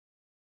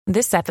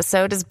This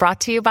episode is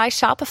brought to you by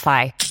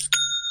Shopify.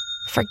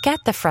 Forget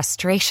the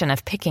frustration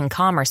of picking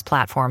commerce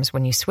platforms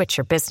when you switch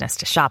your business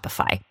to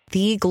Shopify,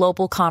 the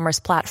global commerce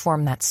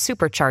platform that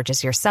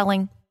supercharges your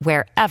selling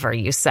wherever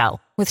you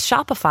sell. With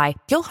Shopify,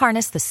 you'll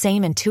harness the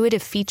same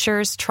intuitive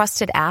features,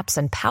 trusted apps,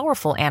 and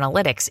powerful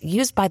analytics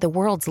used by the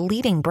world's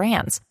leading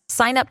brands.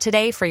 Sign up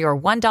today for your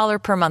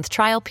 $1 per month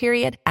trial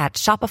period at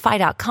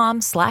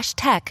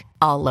shopify.com/tech,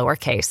 all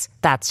lowercase.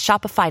 That's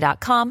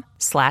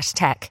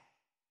shopify.com/tech.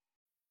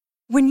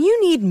 When you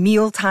need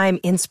mealtime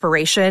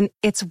inspiration,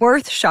 it's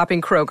worth shopping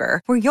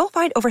Kroger, where you'll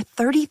find over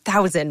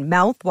 30,000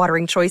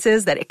 mouth-watering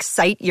choices that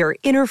excite your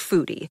inner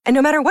foodie. And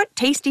no matter what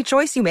tasty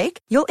choice you make,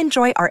 you'll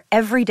enjoy our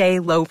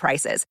everyday low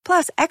prices,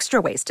 plus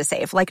extra ways to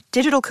save, like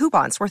digital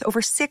coupons worth over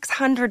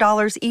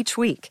 $600 each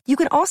week. You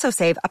can also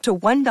save up to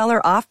 $1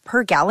 off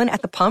per gallon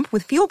at the pump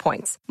with fuel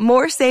points.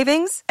 More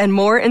savings and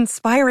more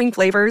inspiring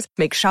flavors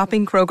make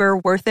shopping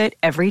Kroger worth it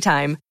every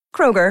time.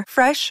 Kroger,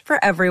 fresh for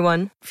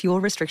everyone.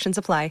 Fuel restrictions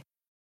apply.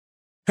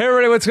 Hey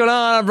everybody, what's going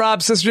on? I'm Rob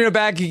Cesternino,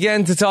 back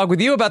again to talk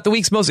with you about the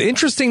week's most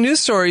interesting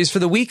news stories for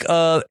the week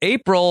of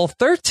April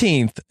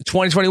 13th,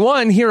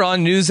 2021 here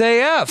on News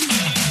AF.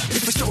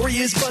 If the story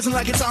is buzzing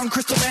like it's on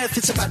crystal meth,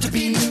 it's about to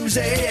be News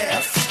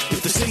AF.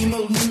 If the same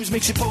old news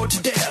makes you bored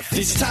to death,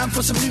 it's time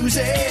for some News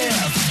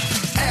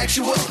AF.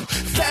 Actual,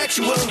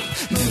 factual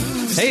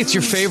news. Hey, it's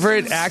your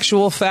favorite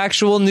actual,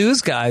 factual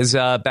news guys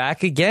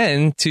back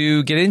again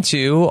to get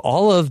into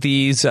all of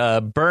these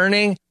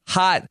burning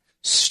hot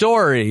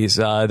stories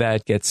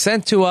that get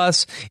sent to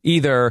us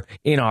either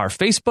in our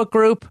Facebook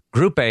group,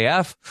 Group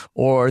AF,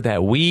 or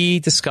that we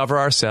discover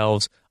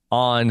ourselves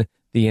on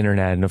the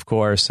internet. And of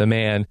course, a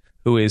man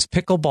who is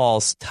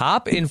pickleball's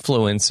top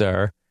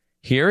influencer.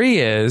 Here he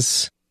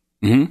is,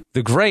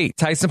 the great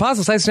Tyson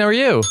Apostles. Tyson, how are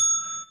you?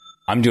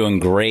 I'm doing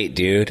great,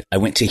 dude. I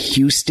went to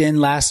Houston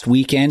last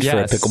weekend for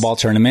a pickleball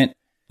tournament.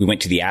 We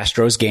went to the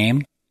Astros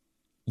game.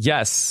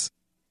 Yes.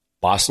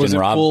 Boston, was it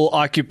Rob. Full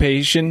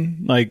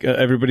occupation? Like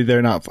everybody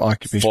there, not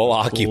occupation. Full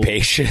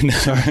occupation.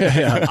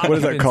 Yeah. What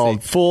is that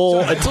called?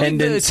 Full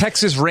attendance. The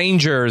Texas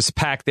Rangers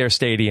packed their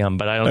stadium,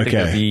 but I don't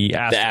think the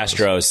Astros. The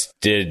Astros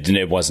did.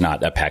 It was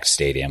not a packed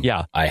stadium.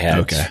 Yeah. I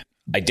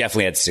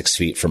definitely had 6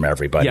 feet from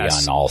everybody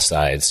on all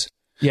sides.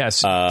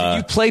 Yes. Did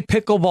you play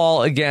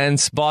pickleball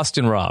against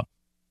Boston, Rob?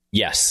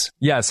 Yes.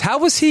 Yes. How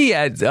was he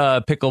at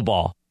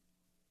pickleball?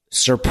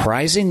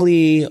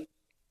 Surprisingly,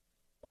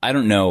 I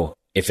don't know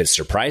if it's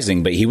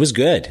surprising, but he was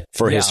good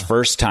for his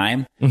first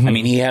time. I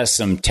mean, he has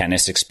some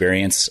tennis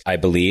experience, I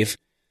believe.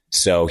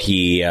 So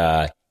he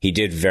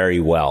did very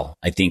well.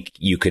 I think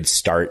you could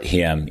start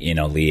him in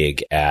a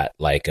league at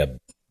like a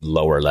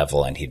lower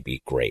level and he'd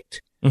be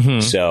great.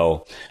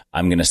 So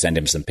I'm going to send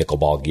him some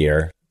pickleball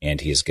gear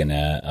and he's going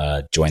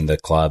to join the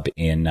club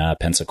in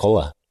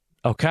Pensacola.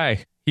 Okay.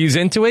 He's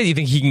into it? You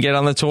think he can get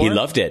on the tour? He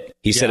loved it.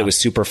 He said it was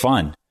super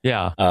fun.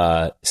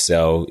 Yeah.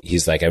 So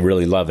he's like, I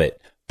really love it.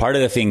 Part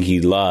of the thing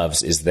he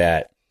loves is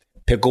that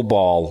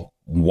pickleball,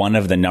 one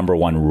of the number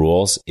one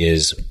rules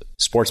is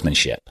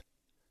sportsmanship.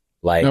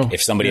 Like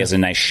if somebody has a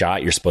nice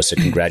shot, you're supposed to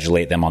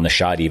congratulate them on the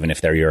shot, even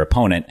if they're your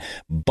opponent.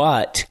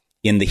 But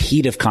in the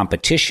heat of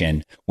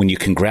competition, when you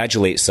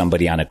congratulate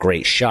somebody on a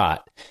great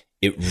shot,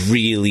 it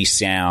really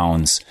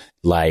sounds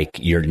like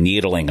you're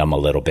needling them a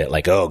little bit,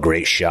 like, oh,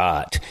 great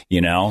shot,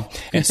 you know?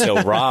 And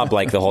so Rob,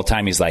 like the whole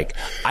time, he's like,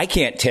 I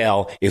can't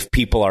tell if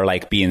people are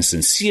like being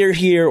sincere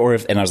here or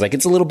if, and I was like,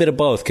 it's a little bit of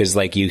both. Cause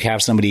like you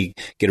have somebody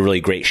get a really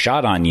great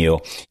shot on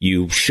you,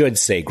 you should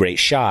say great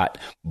shot,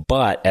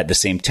 but at the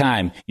same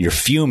time, you're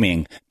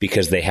fuming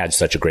because they had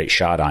such a great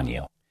shot on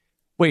you.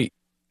 Wait.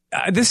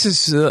 This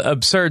is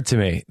absurd to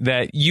me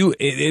that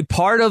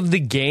part of the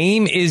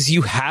game is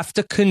you have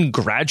to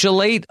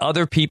congratulate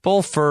other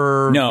people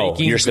for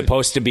making. You're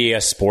supposed to be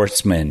a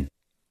sportsman.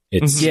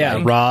 It's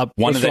Rob,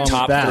 one of the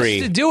top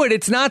three to do it.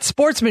 It's not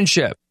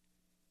sportsmanship.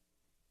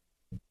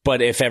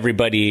 But if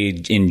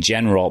everybody in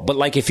general, but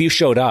like if you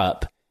showed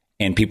up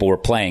and people were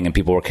playing and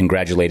people were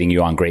congratulating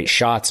you on great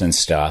shots and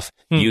stuff,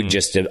 you'd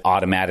just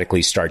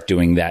automatically start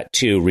doing that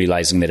too,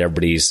 realizing that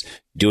everybody's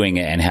doing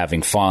it and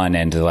having fun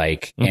and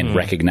like, and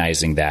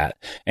recognizing that.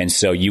 And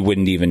so you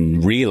wouldn't even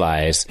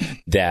realize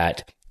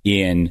that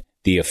in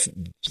the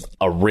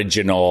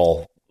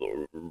original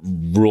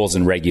rules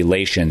and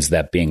regulations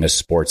that being a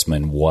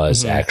sportsman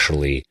was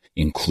actually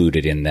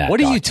included in that. What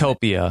document. a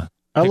utopia.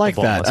 I like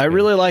that. I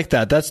really like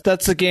that.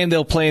 That's a game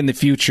they'll play in the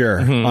future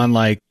on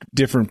like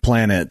different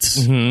planets.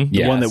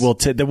 The one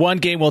that the one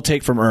game we'll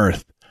take from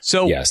Earth.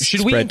 So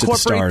should we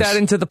incorporate that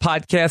into the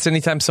podcast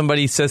anytime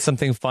somebody says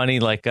something funny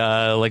like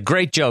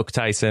great joke,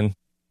 Tyson?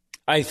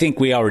 I think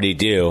we already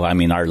do. I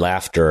mean, our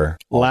laughter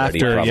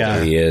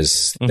probably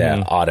is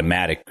that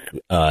automatic,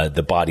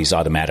 the body's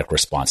automatic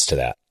response to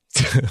that.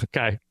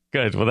 Okay,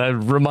 good. Well, that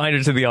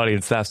reminder to the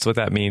audience, that's what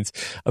that means.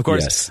 Of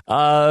course,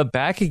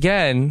 back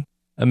again,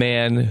 a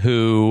man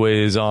who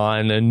is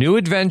on a new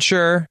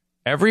adventure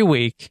every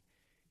week.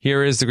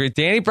 Here is the great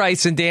Danny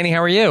Bryson. Danny,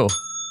 how are you?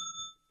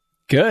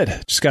 Good.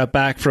 Just got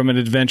back from an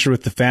adventure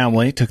with the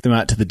family. Took them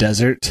out to the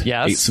desert.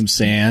 Yes. Ate some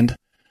sand.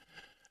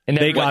 And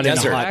they got in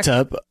a hot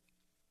tub.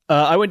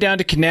 I went down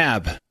to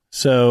Kanab.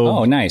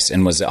 So, nice.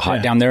 And was it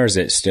hot down there? Or is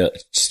it still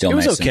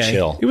nice okay. and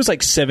chill? It was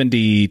like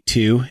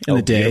 72 in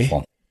the day.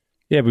 Beautiful.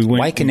 Yeah, we went.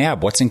 Why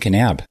Kanab? What's in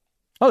Kanab?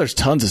 Oh, there's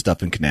tons of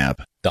stuff in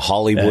Kanab. The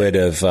Hollywood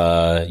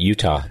of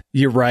Utah.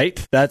 You're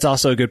right. That's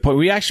also a good point.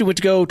 We actually went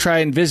to go try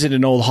and visit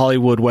an old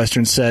Hollywood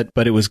Western set,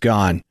 but it was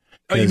gone.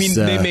 Oh, you mean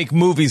they make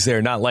movies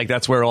there, not like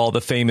that's where all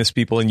the famous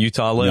people in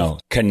Utah live? No,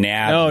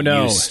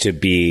 Kanab used to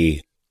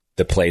be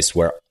the place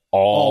where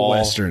all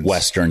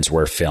Westerns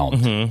were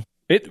filmed.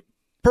 Mm-hmm.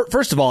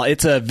 First of all,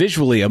 it's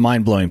visually a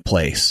mind-blowing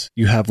place.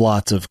 You have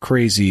lots of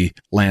crazy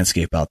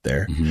landscape out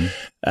there.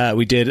 Mm-hmm.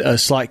 We did a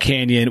Slot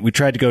Canyon. We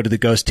tried to go to the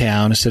ghost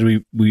town. Instead,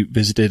 we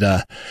visited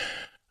a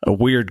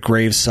weird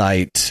grave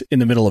site in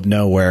the middle of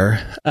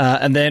nowhere.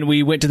 And then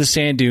we went to the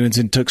sand dunes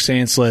and took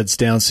sand sleds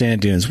down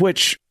sand dunes,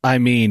 which, I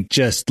mean,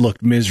 just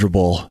looked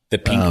miserable. The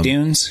pink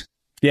dunes?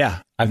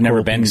 Yeah. I've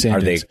never been.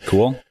 Are they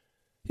cool?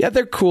 Yeah,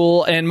 they're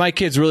cool. And my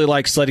kids really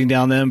like sledding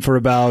down them for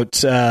about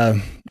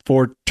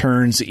 4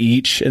 turns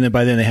each. And then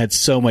by then they had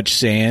so much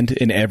sand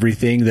in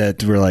everything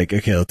that we're like,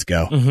 okay, let's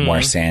go. Mm-hmm.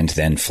 More sand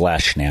than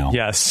flesh now.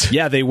 Yes.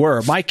 Yeah, they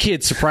were. My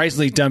kids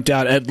surprisingly dumped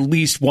out at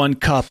least 1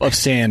 cup of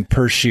sand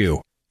per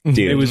shoe.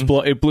 Dude,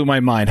 it blew my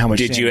mind how much.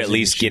 Did you at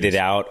least get it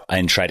out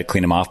and try to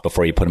clean them off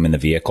before you put them in the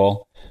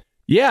vehicle?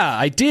 Yeah,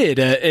 I did.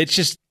 It's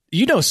just,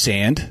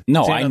 sand.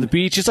 No, sand on the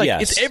beach. It's like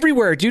It's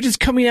everywhere, dude. It's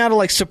coming out of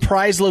like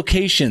surprise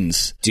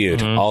locations.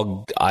 Dude, it's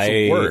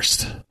the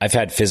worst. I've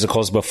had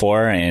physicals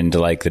before, and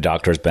like the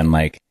doctor's been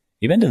like,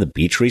 "You been to the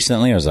beach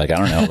recently?" I was like, "I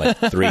don't know,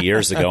 like 3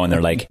 years ago," and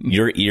they're like,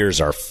 "Your ears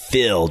are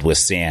filled with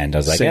sand." I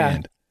was like,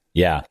 "Sand,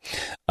 yeah."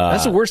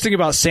 That's the worst thing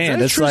about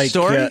sand. Is that a true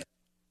story?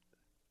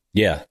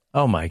 Yeah.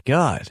 Oh my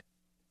God.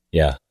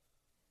 Yeah.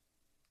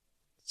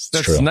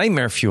 That's true.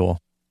 Nightmare fuel.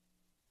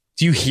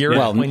 Do you hear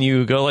it when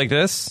you go like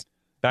this?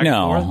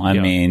 No, I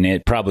mean,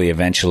 it probably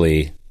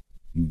eventually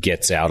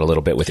gets out a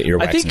little bit with the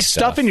earwax. I think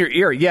stuff in your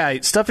ear. Yeah,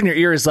 stuff in your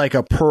ear is like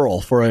a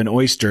pearl for an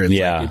oyster. It's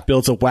like it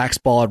builds a wax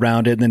ball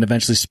around it and then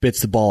eventually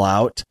spits the ball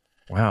out.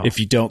 Wow. If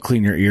you don't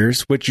clean your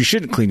ears, which you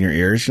shouldn't clean your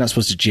ears. You're not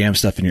supposed to jam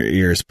stuff in your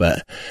ears,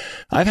 but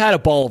I've had a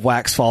ball of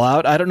wax fall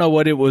out. I don't know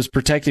what it was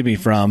protecting me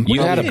from.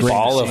 You had a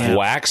ball of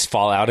wax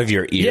fall out of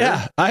your ear?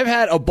 Yeah, I've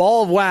had a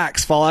ball of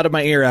wax fall out of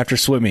my ear after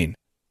swimming.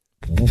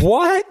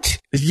 What?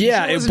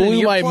 Yeah, it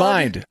blew my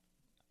mind.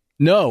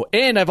 No,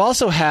 and I've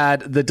also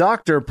had the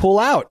doctor pull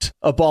out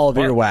a ball of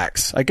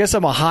earwax. I guess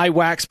I'm a high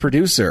wax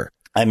producer.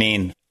 I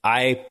mean,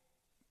 I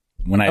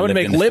would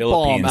make lip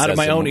balm out of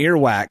my own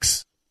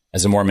earwax.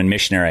 As a Mormon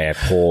missionary, I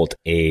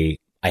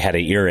had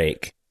an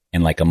earache,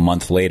 and like a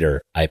month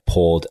later, I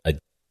pulled a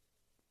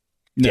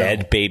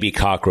dead baby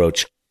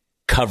cockroach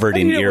covered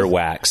in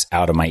earwax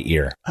out of my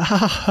ear.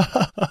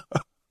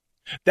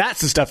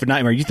 That's the stuff of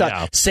nightmare. You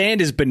thought sand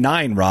is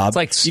benign, Rob. It's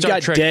like Star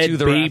Trek II,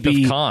 The Wrath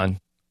of Khan.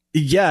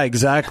 Yeah,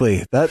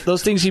 exactly.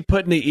 Those things you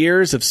put in the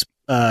ears of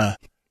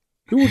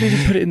who did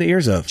he put it in the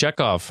ears of?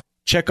 Chekhov.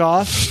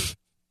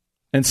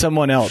 And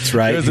someone else,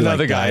 right? There's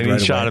another guy and he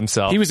shot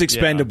himself. He was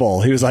expendable.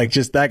 Yeah. He was like,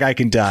 just that guy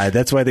can die.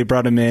 That's why they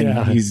brought him in.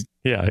 Yeah. He's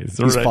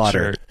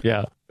fodder. Shirt.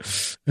 Yeah.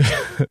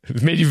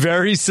 It made you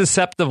very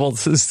susceptible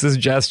to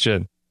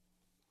suggestion.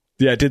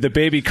 Yeah. Did the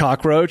baby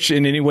cockroach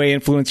in any way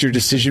influence your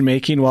decision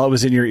making while it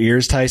was in your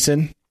ears,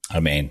 Tyson?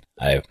 I mean,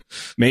 I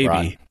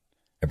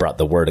brought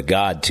the word of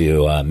God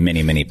to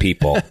many, many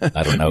people.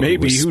 I don't know.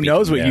 Maybe who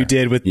knows what you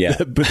did with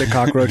the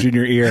cockroach in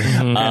your ear?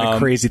 Kind of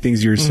crazy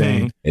things you were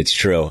saying. It's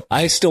true.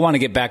 I still want to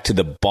get back to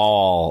the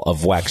ball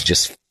of wax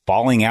just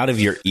falling out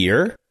of your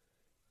ear.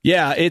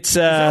 Yeah, it's is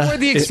that where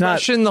the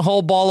expression "the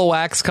whole ball of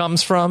wax"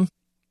 comes from?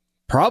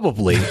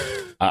 Probably,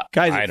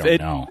 guys. I don't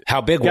know.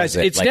 How big was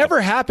it? It's like never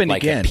happened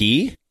again. Like a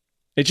pea?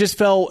 It just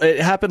fell. It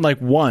happened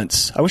like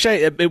once. I wish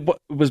it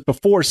was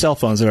before cell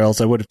phones, or else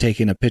I would have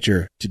taken a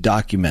picture to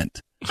document.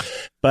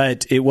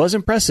 But it was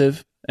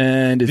impressive,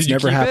 and it's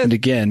never happened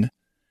again.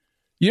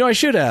 I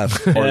should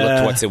have. Or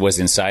looked what was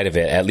inside of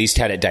it. At least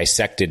had it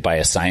dissected by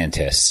a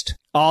scientist.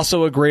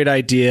 Also a great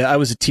idea. I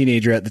was a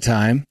teenager at the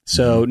time,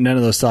 so none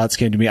of those thoughts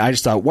came to me. I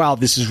just thought, wow,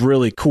 this is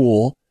really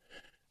cool.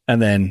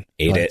 And then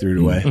threw it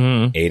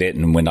away. Ate it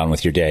and went on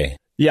with your day.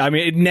 Yeah, I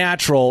mean, it's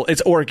natural.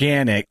 It's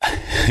organic.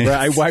 Right?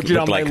 I wiped it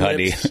on my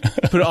lips,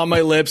 put it on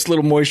my lips,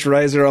 little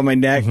moisturizer on my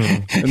neck,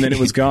 and then it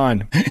was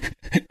gone.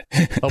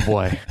 Oh,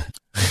 boy.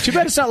 Too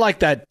bad it's not like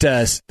that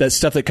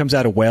stuff that comes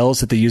out of whales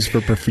that they use for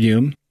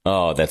perfume.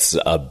 Oh, that's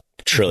 $1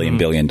 trillion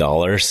billion.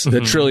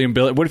 The trillion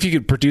billion. What if you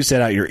could produce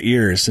that out your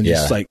ears and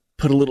just like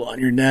put a little on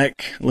your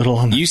neck, a little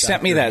on You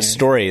sent me that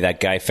story. That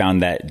guy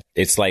found that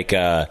it's like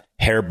a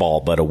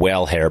hairball, but a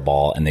whale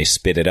hairball, and they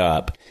spit it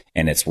up,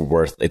 and it's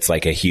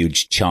like a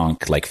huge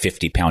chunk, like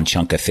 50-pound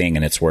chunk of thing,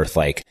 and it's worth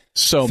like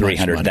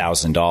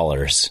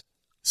 $300,000.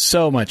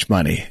 So much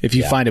money if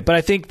you find it. But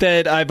I think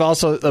that I've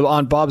also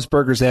on Bob's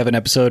Burgers, they have an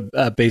episode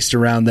based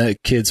around the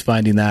kids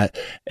finding that.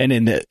 And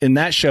in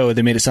that show,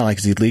 they made it sound like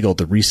it's illegal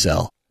to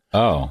resell.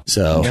 Oh.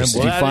 So if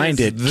you find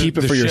it, keep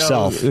it for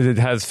yourself. It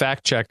has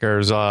fact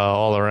checkers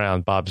all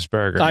around Bob's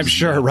Burgers. I'm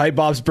sure, right?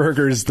 Bob's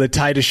Burgers, the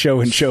tightest show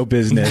in show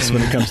business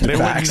when it comes to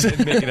facts. They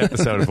wouldn't make an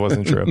episode if it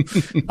wasn't true.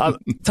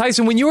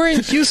 Tyson, when you were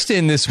in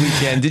Houston this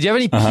weekend, did you have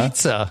any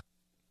pizza?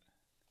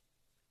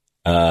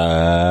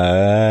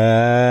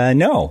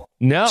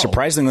 No.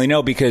 Surprisingly,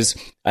 no, because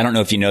I don't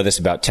know if you know this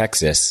about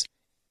Texas.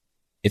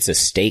 It's a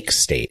steak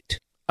state.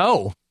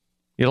 Oh,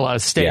 you had a lot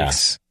of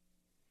steaks.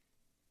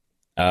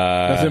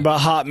 Yeah. Nothing about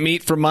hot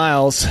meat for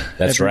miles.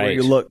 That's everywhere right.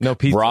 You look. No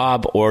pizza.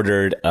 Rob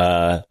ordered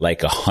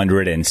like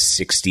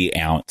 160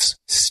 ounce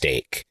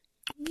steak.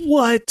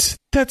 What?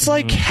 That's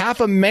like half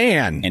a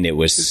man. And it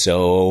was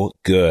so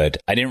good.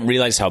 I didn't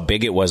realize how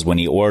big it was when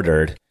he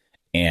ordered.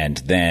 And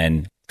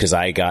then, because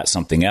I got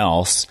something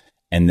else.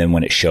 And then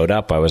when it showed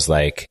up, I was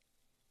like,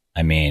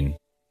 I mean.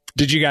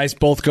 Did you guys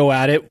both go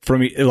at it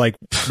from like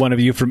one of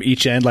you from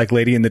each end, like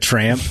Lady and the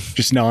Tramp,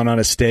 just gnawing on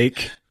a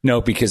steak? No,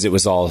 because it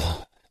was all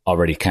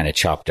already kind of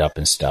chopped up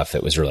and stuff.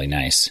 It was really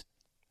nice.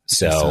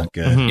 So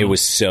it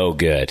was so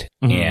good.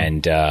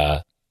 And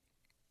I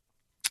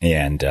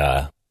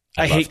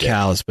hate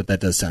cows, but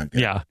that does sound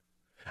good. Yeah.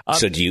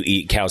 So do you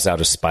eat cows out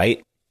of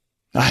spite?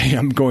 I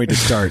am going to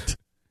start.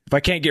 If I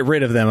can't get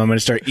rid of them, I'm going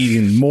to start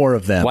eating more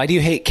of them. Why do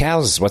you hate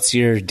cows? What's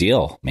your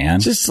deal, man?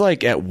 Just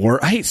like at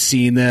work, I hate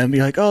seeing them.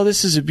 You're like, oh,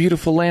 this is a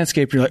beautiful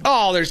landscape. You're like,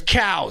 oh, there's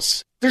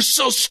cows. They're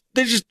just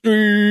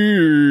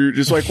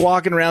like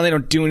walking around. They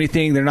don't do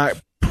anything. They're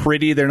not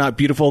pretty. They're not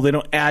beautiful. They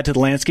don't add to the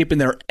landscape, and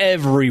they're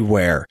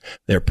everywhere.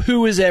 Their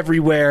poo is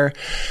everywhere.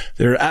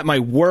 They're at my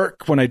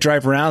work when I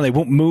drive around. They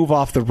won't move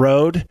off the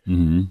road.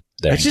 Mm-hmm.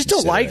 I just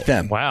don't like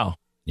them. Wow.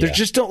 They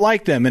just don't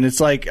like them. And it's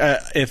like,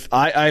 if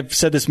I've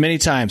said this many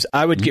times,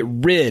 I would get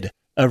rid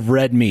of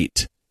red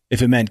meat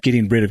if it meant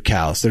getting rid of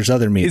cows. There's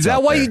other meat. Is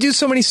that why you do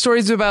so many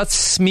stories about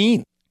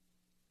Smeat?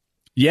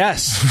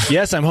 Yes.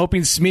 Yes, I'm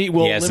hoping Smeat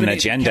will eliminate an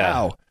agenda. the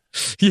cow.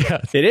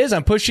 Yeah. It is.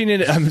 I'm pushing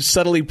it. I'm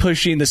subtly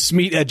pushing the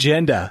Smeat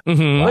agenda.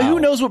 Mm-hmm. Well, who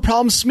knows what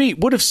problem Smeat?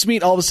 What if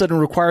Smeat all of a sudden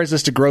requires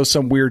us to grow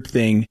some weird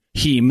thing?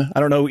 Heme. I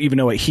don't even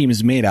know what heme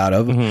is made out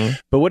of. Mm-hmm.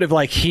 But what if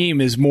like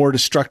heme is more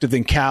destructive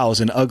than cows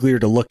and uglier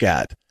to look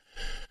at?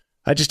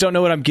 I just don't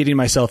know what I'm getting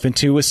myself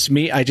into with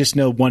Smeat. I just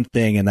know one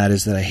thing, and that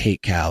is that I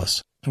hate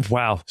cows.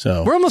 Wow.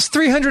 So we're almost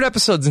 300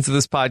 episodes into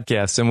this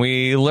podcast, and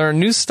we learn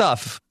new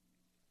stuff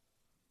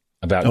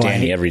about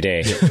Danny every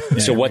day.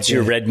 So what's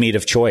your red meat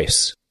of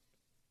choice?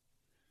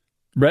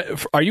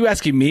 Are you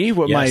asking me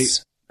what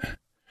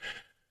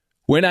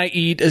when I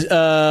eat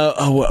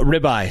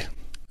ribeye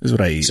is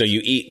what I eat. So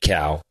you eat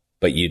cow,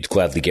 but you'd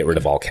gladly get rid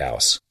of all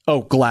cows.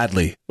 Oh,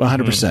 gladly.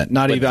 100%.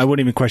 Not even, I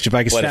wouldn't even question if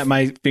I could snap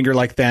my finger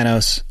like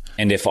Thanos.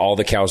 And if all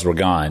the cows were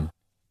gone,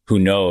 who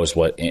knows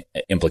what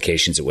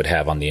implications it would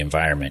have on the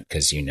environment?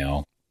 Because,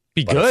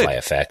 butterfly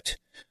effect.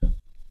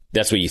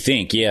 That's what you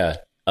think. Yeah.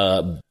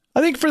 I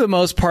think for the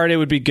most part, it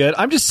would be good.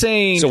 I'm just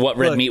saying. So what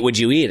red meat would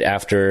you eat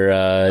after?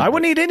 I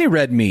wouldn't eat any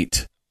red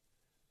meat.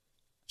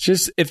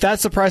 Just if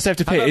that's the price I have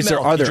to pay.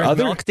 Are there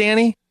other milk,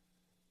 Danny?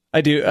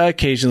 I do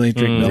occasionally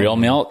drink milk. Real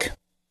milk?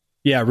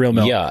 Yeah, real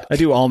milk. Yuck. I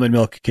do almond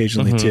milk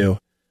occasionally too.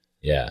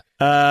 Yeah.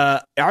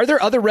 Are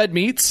there other red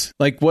meats?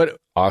 Like what?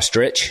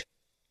 Ostrich,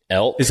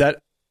 elk. Is that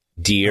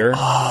deer?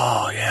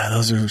 Oh yeah,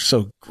 those are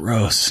so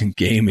gross and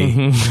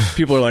gamey.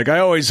 People are like, I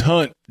always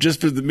hunt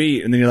just for the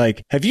meat, and then you're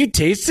like, have you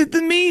tasted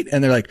the meat?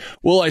 And they're like,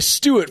 well, I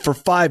stew it for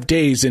 5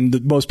 days in the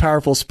most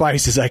powerful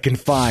spices I can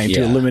find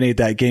to eliminate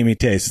that gamey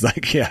taste. It's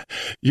like, yeah,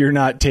 you're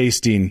not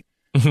tasting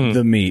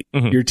the meat.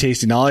 You're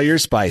tasting all your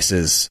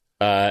spices.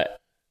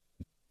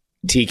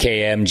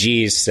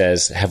 TKMG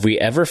says, have we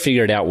ever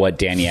figured out what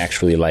Danny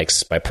actually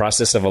likes? By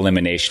process of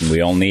elimination,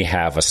 we only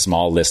have a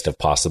small list of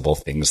possible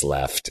things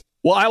left.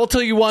 Well, I will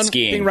tell you one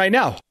thing right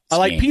now. I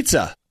like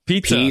pizza.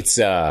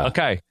 Pizza.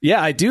 Okay. Yeah,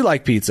 I do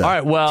like pizza. All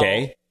right. Well,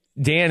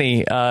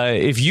 Danny,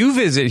 if you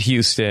visit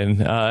Houston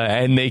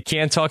and they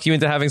can't talk you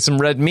into having some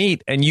red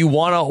meat and you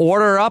want to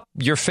order up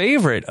your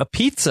favorite, a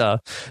pizza,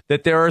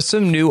 that there are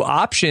some new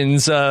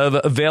options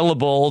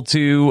available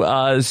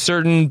to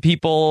certain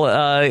people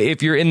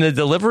if you're in the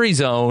delivery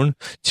zone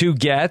to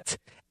get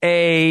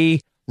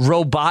a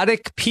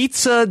robotic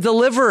pizza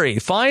delivery.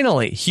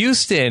 Finally,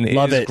 Houston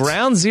is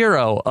ground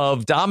zero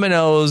of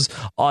Domino's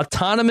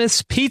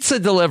autonomous pizza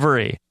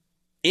delivery.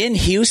 In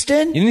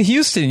Houston? In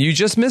Houston. You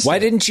just missed Why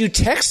didn't you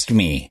text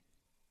me?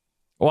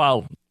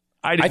 Well,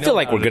 I feel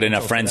like we're good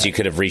enough friends you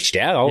could have reached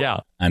out.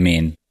 Yeah. I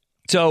mean,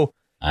 so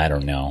I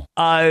don't know.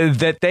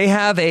 That they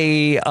have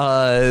a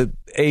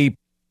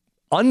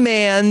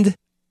unmanned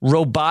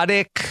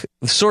robotic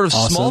sort of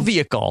small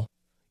vehicle.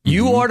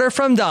 You order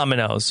from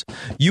Domino's.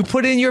 You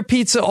put in your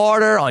pizza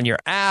order on your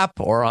app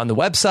or on the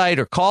website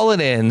or call it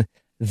in.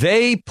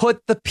 They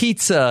put the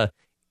pizza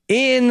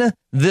in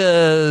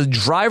the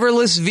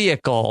driverless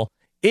vehicle.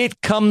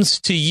 It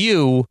comes to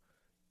you.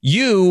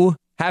 You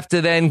have to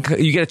then,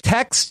 you get a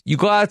text, you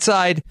go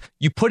outside,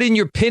 you put in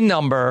your PIN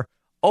number,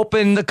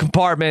 open the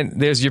compartment,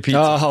 there's your pizza.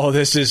 Oh,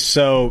 this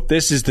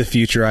is the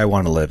future I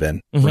want to live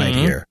in right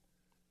here.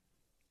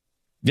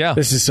 Yeah.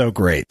 This is so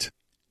great.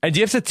 And do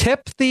you have to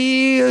tip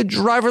the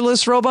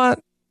driverless robot?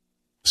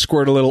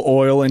 Squirt a little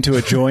oil into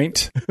a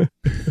joint.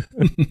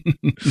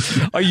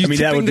 Are you tipping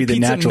that would be the the pizza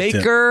natural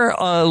maker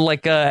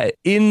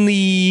in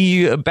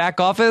the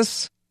back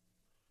office?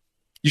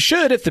 You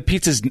should if the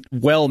pizza's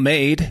well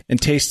made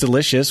and tastes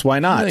delicious. Why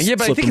not? Yeah,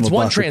 but I Slip think them it's a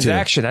one buck or two.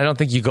 transaction. I don't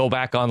think you go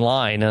back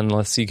online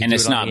unless you can. And do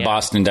it's it on not the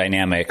Boston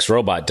Dynamics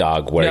Robot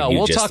Dog where no, you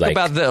we'll just talk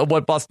about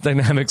what Boston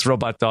Dynamics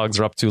robot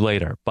dogs are up to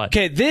later. But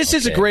Okay, this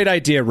is a great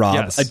idea, Rob.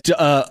 Yes.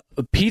 A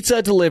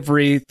pizza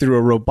delivery through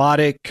a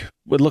robotic,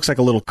 what looks like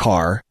a little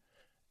car.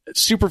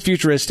 Super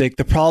futuristic.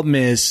 The problem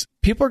is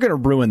people are going to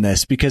ruin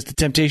this because the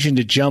temptation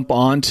to jump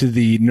onto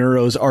the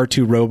Neuro's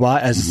R2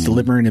 robot as it's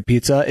delivering a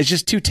pizza is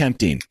just too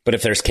tempting. But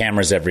if there's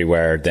cameras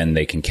everywhere, then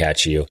they can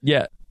catch you.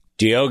 yeah,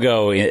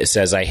 Diogo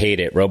says, I hate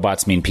it.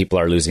 Robots mean people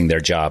are losing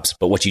their jobs.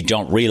 But what you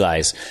don't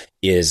realize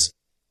is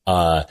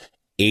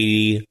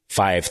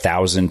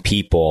 85,000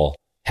 people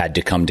had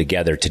to come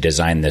together to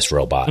design this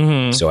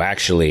robot. So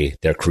actually,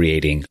 they're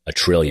creating 1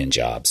 trillion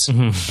jobs.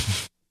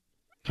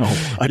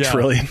 Oh, a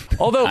trillion.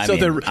 Although,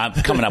 I'm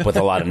coming up with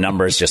a lot of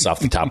numbers just off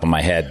the top of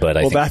my head, but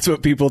I think that's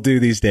what people do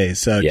these days.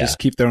 So just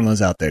keep throwing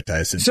those out there,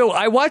 Tyson. So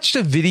I watched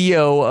a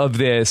video of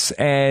this,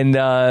 and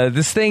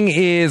this thing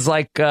is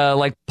like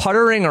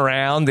puttering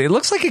around. It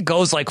looks like it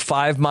goes like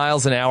 5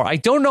 miles an hour. I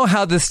don't know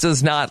how this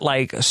does not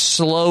like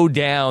slow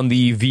down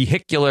the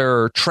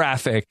vehicular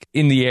traffic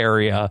in the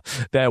area.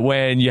 That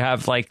when you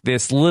have like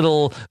this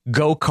little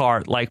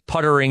go-kart like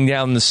puttering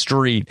down the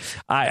street,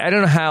 I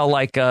don't know how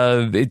like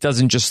it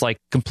doesn't just like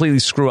completely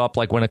screw up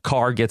like when a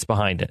car gets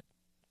behind it.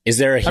 Is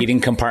there a heating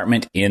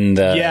compartment in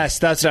the... Yes,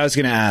 that's what I was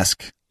going to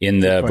ask. In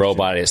the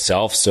robot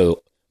itself?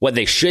 So what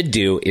they should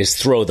do is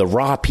throw the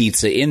raw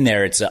pizza in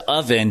there. It's an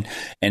oven,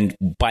 and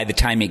by the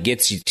time it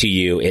gets to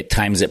you, it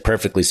times it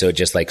perfectly so it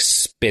just like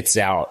spits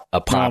out a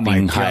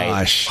popping,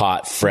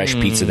 hot, fresh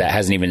pizza that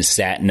hasn't even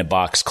sat in a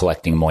box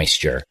collecting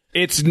moisture.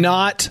 It's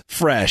not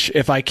fresh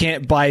if I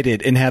can't bite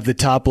it and have the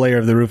top layer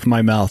of the roof of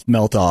my mouth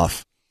melt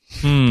off.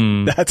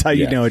 That's how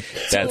you know it.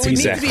 That's So it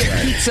exactly needs to be a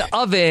right. pizza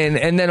oven,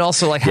 and then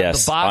also like have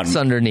the box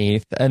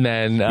underneath, and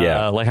then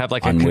like have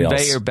like a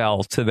conveyor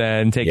belt to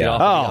then take it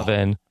off the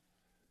oven.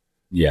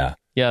 Yeah,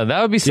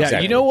 that would be something. Yeah,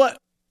 you know what?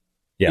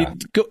 Yeah,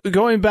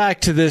 going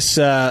back to this,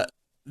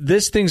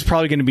 this thing's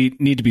probably going to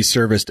need to be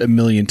serviced 1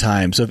 million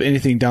times. So if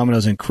anything,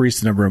 Domino's increase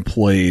the number of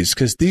employees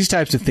because these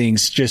types of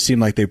things just seem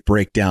like they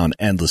break down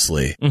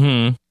endlessly.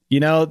 Mm-hmm. You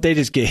know, they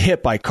just get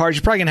hit by cars.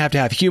 You're probably going to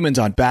have humans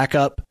on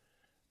backup.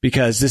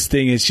 Because this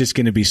thing is just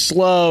going to be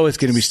slow. It's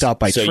going to be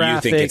stopped by traffic. So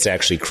you think it's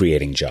actually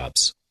creating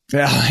jobs?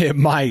 Yeah, it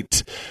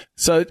might.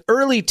 So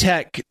early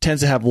tech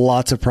tends to have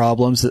lots of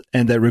problems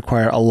and that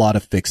require a lot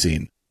of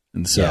fixing.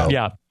 And so,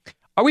 yeah.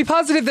 Are we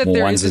positive that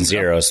there ones and is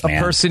zeros,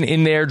 a person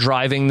in there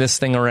driving this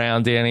thing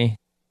around, Danny?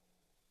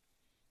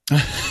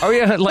 Oh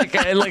yeah, like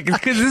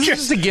because this is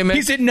just a gimmick.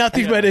 He's in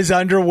nothing but his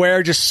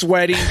underwear, just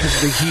sweating because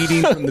of the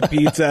heating from the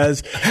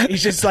pizzas.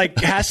 He's just like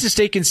has to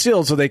stay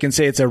concealed so they can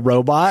say it's a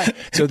robot.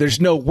 So there's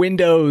no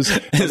windows. So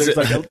there's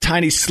like a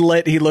tiny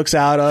slit he looks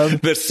out of.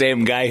 The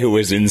same guy who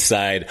was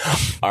inside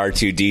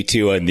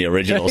R2-D2 in the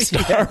original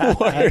Star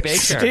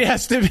Wars. It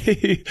has to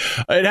be.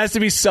 It has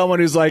to be someone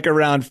who's like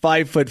around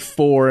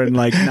 5'4" and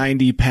like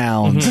 90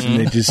 pounds,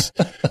 and they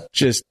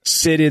just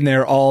sit in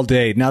there all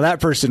day. Now that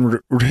person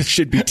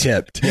should be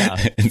tipped. Yeah.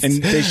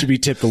 And they should be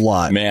tipped a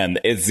lot. Man,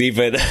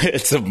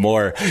 it's a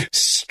more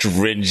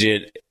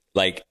stringent,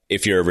 like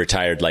if you're a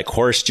retired like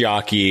horse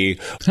jockey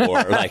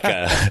or like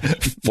a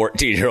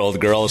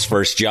 14-year-old girl's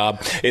first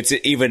job, it's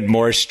even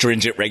more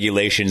stringent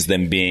regulations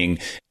than being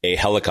a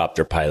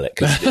helicopter pilot.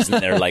 Because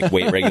isn't there like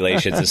weight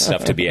regulations and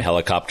stuff to be a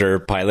helicopter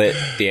pilot,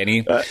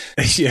 Danny?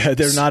 Yeah,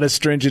 they're not as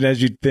stringent as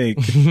you'd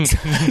think.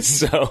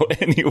 So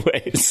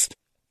anyways...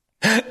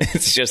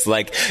 It's just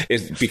like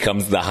it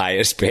becomes the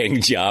highest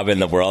paying job in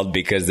the world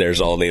because there's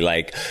only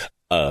like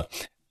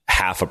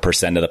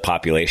 0.5% of the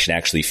population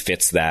actually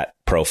fits that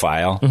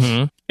profile.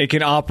 Mm-hmm. It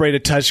can operate a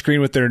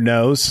touchscreen with their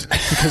nose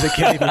because they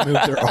can't even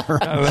move their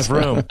arms. Not enough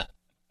room.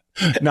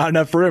 Not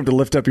enough room to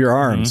lift up your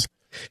arms.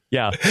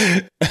 Yeah.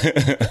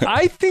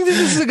 I think that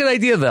this is a good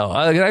idea, though.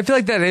 I feel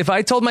like that if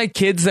I told my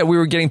kids that we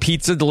were getting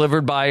pizza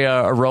delivered by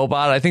a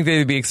robot, I think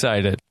they'd be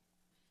excited.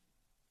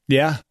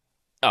 Yeah.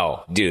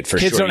 Oh, dude, for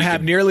Kids sure. don't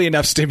have nearly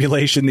enough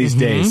stimulation these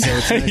days, so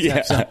it's nice to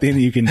have something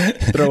that you can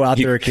throw out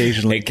there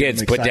occasionally. Hey,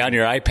 kids, put down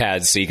your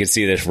iPads so you can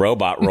see this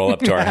robot roll up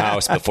to our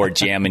house before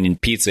jamming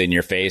pizza in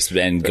your face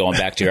and going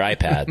back to your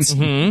iPads.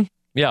 Mm-hmm.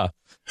 Yeah.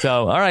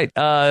 So, all right.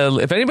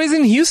 If anybody's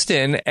in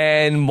Houston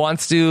and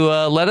wants to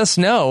let us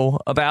know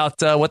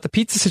about what the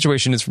pizza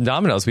situation is from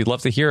Domino's, we'd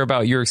love to hear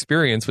about your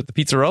experience with the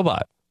pizza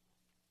robot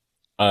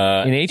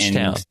in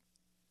H-Town.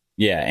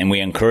 Yeah, and we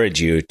encourage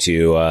you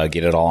to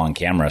get it all on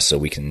camera so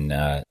we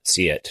can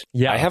see it.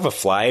 Yeah. I have a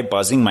fly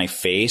buzzing my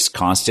face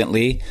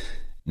constantly,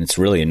 and it's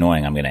really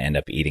annoying. I'm going to end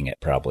up eating it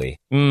probably.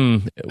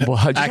 Well,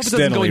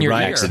 accidentally,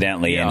 right?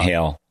 Accidentally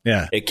inhale.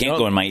 Yeah. It can't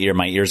go in my ear.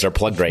 My ears are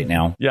plugged right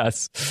now.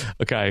 Yes.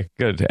 Okay,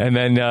 good. And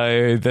then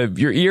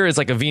your ear is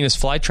like a Venus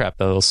flytrap,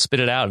 though. It'll spit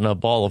it out in a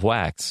ball of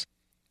wax.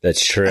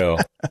 That's true.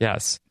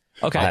 Yes.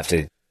 Okay. I'll have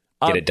to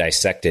get it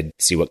dissected,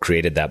 see what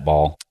created that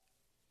ball.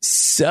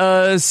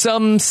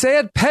 Some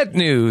sad pet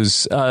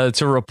news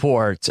to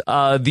report.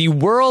 The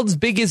world's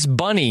biggest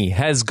bunny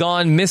has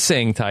gone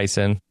missing,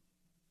 Tyson.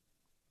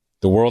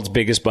 The world's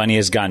biggest bunny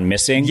has gone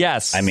missing?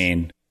 Yes. I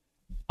mean,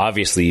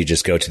 obviously, you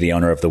just go to the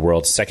owner of the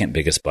world's second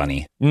biggest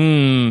bunny.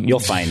 You'll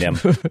find him.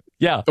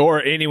 Yeah.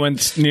 Or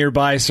anyone's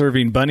nearby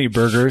serving bunny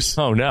burgers.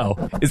 Oh,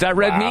 no. Is that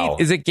red meat?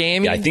 Is it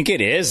gamey? Yeah, I think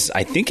it is.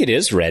 I think it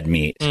is red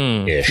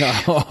meat-ish.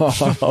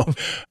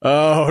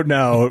 Oh,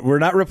 no. We're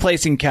not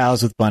replacing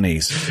cows with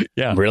bunnies.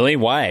 Yeah. Really?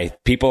 Why?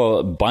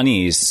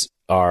 Bunnies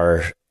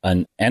are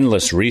an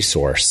endless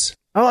resource.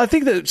 Oh, I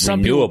think that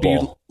some people would be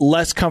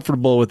less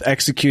comfortable with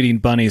executing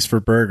bunnies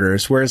for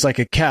burgers, whereas like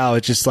a cow,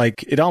 it's just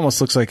like, it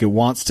almost looks like it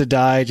wants to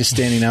die, just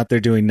standing out there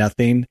doing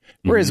nothing.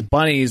 Whereas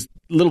bunnies,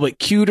 a little bit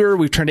cuter.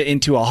 We've turned it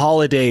into a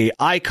holiday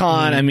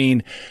icon. I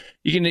mean,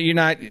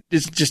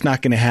 it's just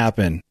not going to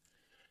happen.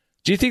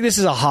 Do you think this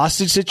is a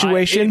hostage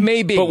situation? It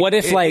may be. But what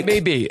if it may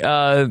be.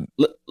 Yes.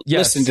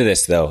 Listen to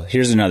this, though.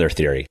 Here's another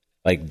theory,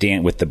 like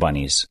Dan with the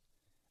bunnies.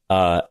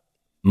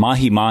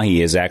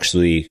 Mahi-mahi is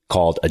actually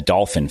called a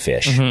dolphin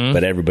fish,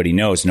 but everybody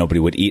knows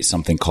nobody would eat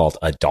something called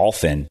a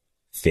dolphin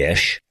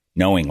fish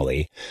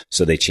knowingly.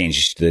 So they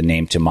changed the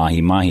name to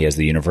mahi-mahi as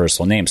the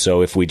universal name.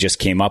 So if we just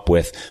came up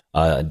with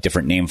a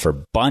different name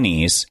for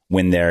bunnies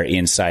when they're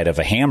inside of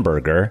a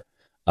hamburger,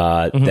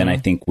 then I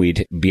think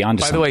we'd be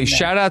onto something. By the way,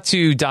 shout out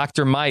to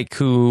Dr. Mike,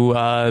 who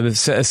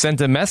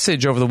sent a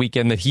message over the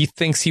weekend that he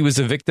thinks he was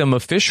a victim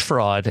of fish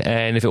fraud.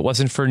 And if it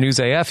wasn't for News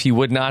AF, he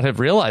would not have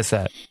realized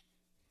that.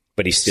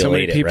 But he still so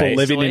many ate it, people right?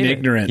 living in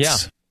ignorance. Yeah.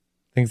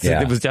 I think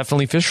it was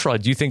definitely fish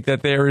fraud. Do you think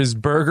that there is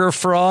burger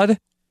fraud?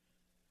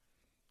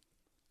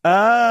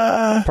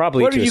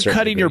 Probably. What are you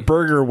cutting your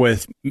burger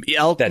with?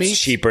 Elk meat? That's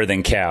cheaper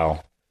than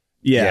cow.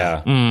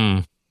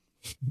 Yeah.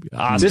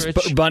 This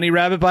bunny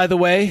rabbit, by the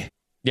way,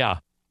 Yeah.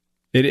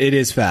 it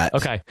is fat.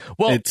 Okay.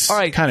 Well, It's all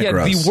right. kinda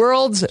gross. The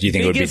world's Do you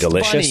think it would be biggest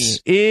delicious?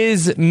 bunny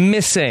is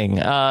missing.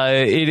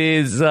 It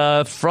is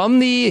from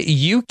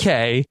the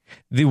UK.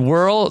 The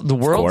world's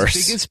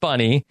biggest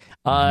bunny.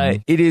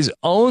 It is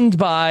owned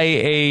by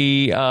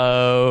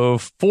a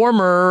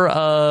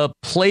former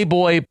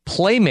Playboy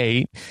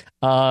playmate.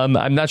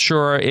 I'm not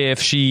sure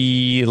if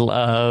she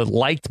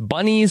liked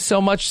bunnies so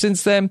much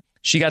since then.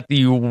 She got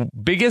the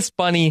biggest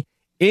bunny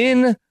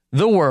in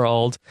the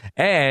world,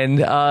 and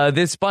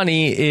this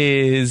bunny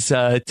is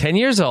 10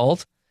 years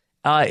old.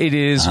 It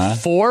is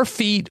 4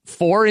 feet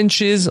 4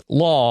 inches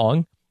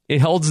long.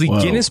 It holds the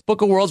Guinness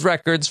Book of World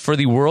Records for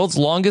the world's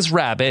longest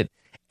rabbit,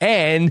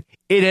 and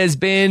it has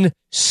been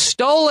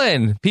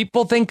stolen.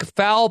 People think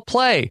foul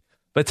play,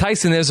 but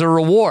Tyson, there's a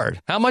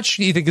reward. How much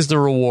do you think is the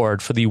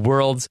reward for the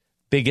world's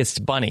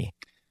biggest bunny?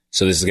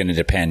 So this is going to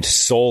depend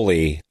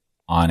solely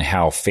on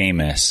how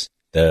famous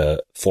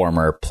the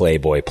former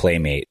Playboy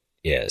playmate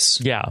is.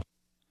 Yeah.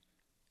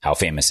 How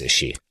famous is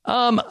she?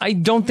 I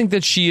don't think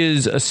that she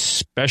is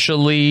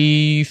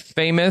especially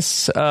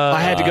famous. I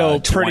had to go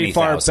pretty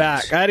far 20,000.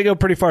 back. I had to go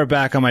pretty far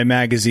back on my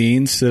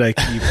magazines that I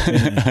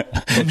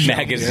keep.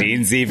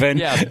 Magazines, even.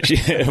 Yeah.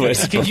 It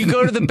was- Could you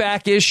go to the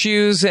back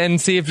issues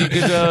and see if you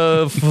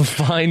could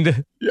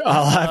find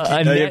I'll have to.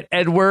 Annette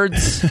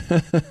Edwards?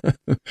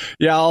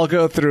 Yeah, I'll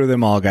go through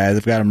them all, guys.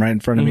 I've got them right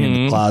in front of me in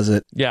the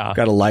closet. Yeah.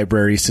 Got a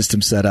library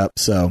system set up,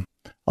 so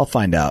I'll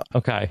find out.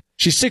 Okay.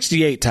 She's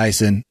 68,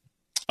 Tyson.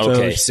 So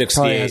Okay, she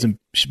probably 68.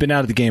 She's been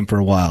out of the game for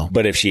a while.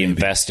 But if she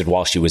invested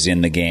while she was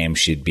in the game,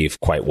 she'd be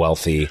quite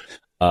wealthy.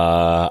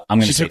 I'm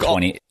going to say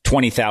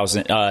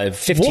 20,000,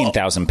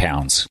 15,000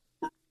 pounds.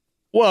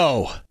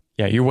 Whoa.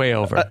 Yeah, you're way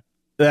over.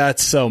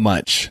 That's so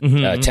much.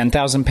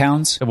 10,000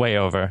 pounds? Way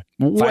over.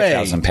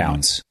 5,000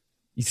 pounds.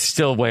 You're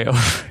still way over.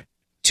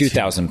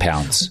 2,000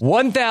 pounds.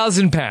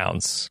 1,000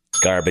 pounds.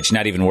 Garbage.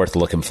 Not even worth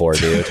looking for,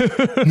 dude. Yeah,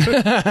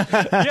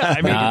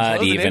 I mean, Not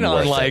closing even in on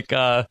worth like,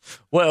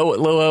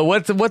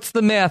 what's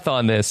the math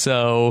on this?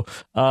 So,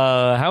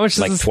 how much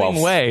does Like this 12.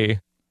 thing weigh?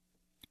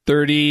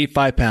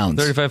 35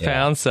 pounds. 35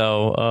 pounds.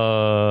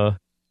 So,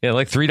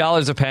 like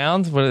 $3 a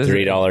pound. What is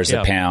 $3 it?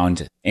 a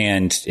pound.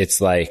 And it's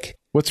like,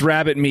 What's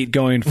rabbit meat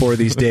going for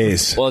these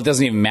days? well, it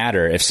doesn't even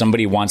matter. If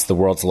somebody wants the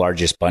world's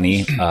largest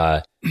bunny,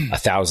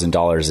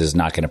 $1,000 is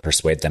not going to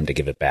persuade them to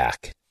give it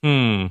back.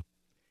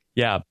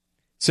 Yeah.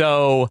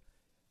 So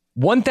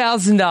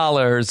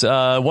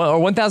 $1,000 or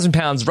 1,000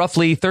 pounds,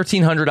 roughly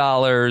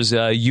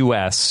 $1,300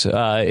 US.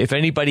 If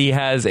anybody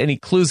has any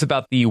clues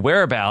about the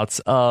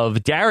whereabouts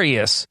of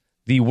Darius,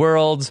 the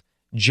world's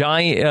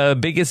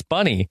biggest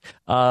bunny,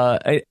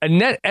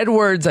 Annette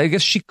Edwards, I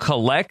guess she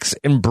collects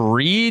and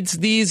breeds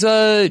these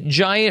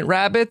giant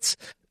rabbits.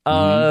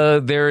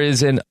 There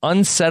is an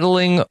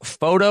unsettling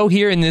photo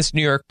here in this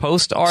New York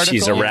Post article.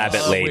 She's a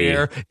rabbit lady.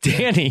 Where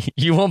Danny,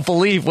 you won't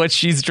believe what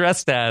she's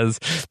dressed as,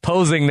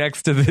 posing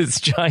next to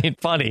this giant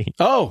bunny.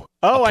 Oh,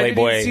 I didn't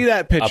even see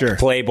that picture. A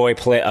Playboy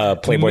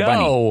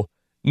bunny.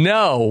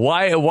 No.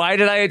 Why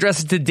did I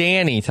address it to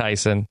Danny,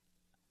 Tyson?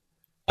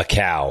 A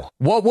cow.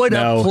 What would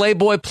a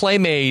Playboy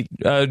playmate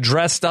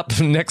dressed up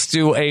next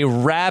to a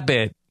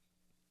rabbit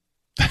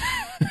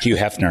Hugh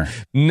Hefner.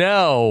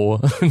 No.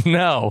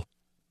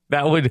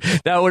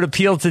 That would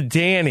appeal to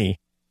Danny.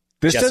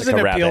 This Jessica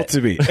doesn't Rabbit. appeal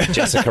to me.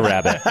 Jessica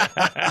Rabbit.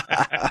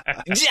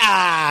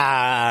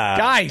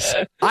 Guys,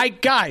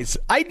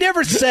 I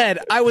never said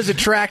I was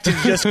attracted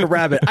to Jessica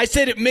Rabbit. I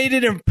said it made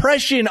an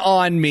impression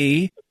on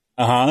me.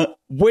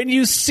 When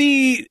you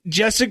see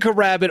Jessica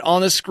Rabbit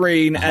on the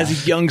screen as a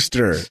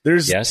youngster,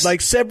 there's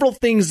like several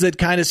things that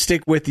kind of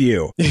stick with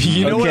you.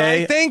 You know what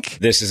I think?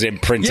 This is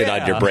imprinted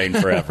on your brain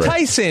forever.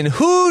 Tyson,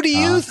 who do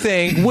you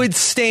think would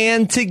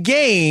stand to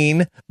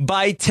gain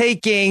by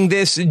taking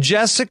this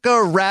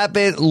Jessica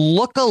Rabbit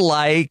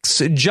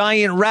lookalikes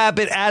giant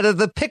rabbit out of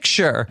the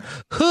picture?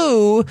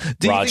 Who?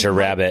 Roger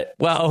Rabbit.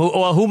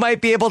 Well, who might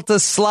be able to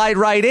slide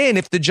right in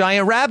if the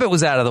giant rabbit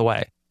was out of the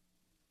way?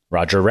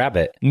 Roger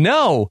Rabbit.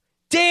 No.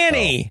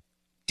 Danny.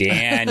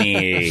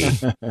 Danny.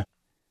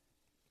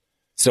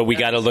 So we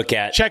got to look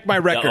at check my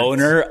records. The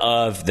owner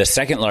of the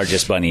second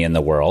largest bunny in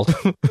the world.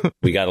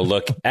 We got to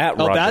look at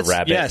Roger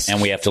Rabbit,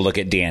 and we have to look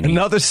at Danny.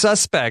 Another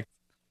suspect.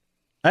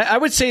 I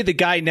would say the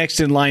guy next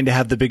in line to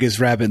have the biggest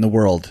rabbit in the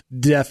world,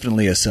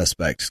 definitely a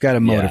suspect. He's got a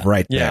motive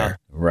right there.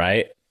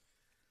 Right?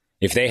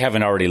 If they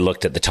haven't already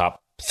looked at the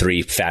top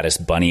 3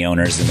 fattest bunny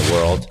owners in the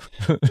world,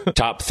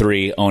 top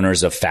 3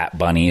 owners of fat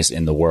bunnies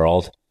in the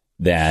world,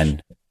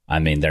 then, I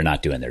mean, they're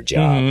not doing their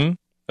job.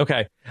 Mm-hmm.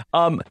 Okay.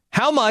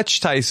 How much,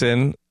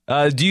 Tyson,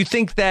 do you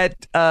think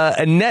that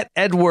Annette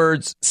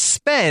Edwards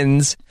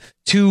spends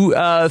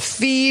to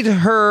feed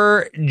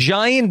her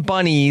giant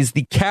bunnies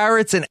the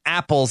carrots and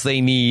apples they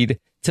need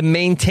to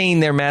maintain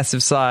their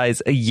massive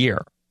size a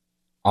year?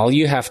 All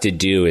you have to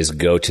do is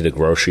go to the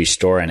grocery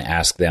store and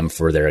ask them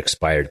for their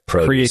expired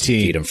produce and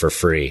feed them for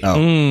free.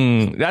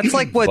 That's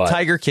like what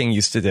Tiger King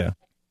used to do.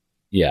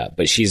 Yeah,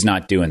 but she's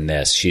not doing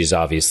this. She's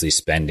obviously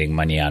spending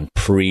money on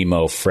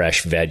primo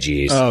fresh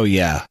veggies. Oh,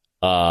 yeah.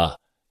 A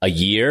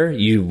year?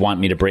 You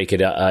want me to break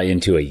it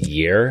into a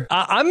year?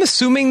 I'm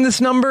assuming this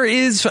number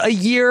is a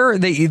year.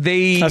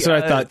 That's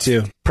what I thought,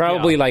 too.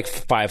 Probably like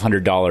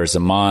 $500 a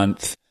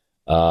month.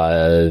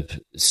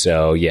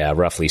 So, yeah,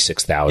 roughly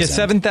 $6,000. Yeah,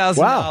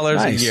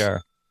 $7,000 a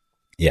year.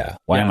 Yeah.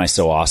 Why am I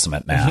so awesome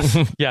at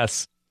math?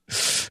 Yes.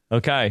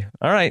 Okay.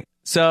 All right.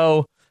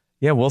 So...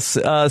 yeah, we'll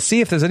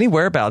see if there's any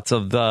whereabouts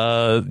of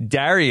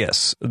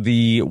Darius,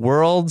 the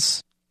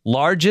world's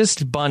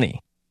largest bunny.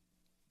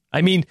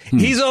 I mean,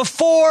 he's a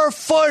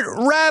 4-foot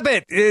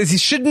rabbit. He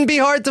shouldn't be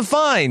hard to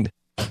find.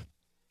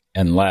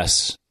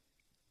 Unless.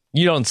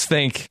 You don't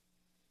think.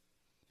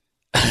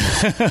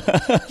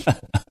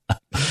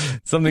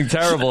 Something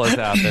terrible has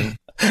happened.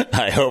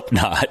 I hope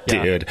not,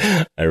 dude.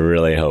 I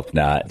really hope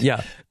not.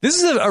 Yeah.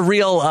 This is a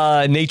real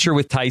Nature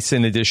with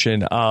Tyson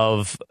edition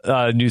of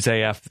News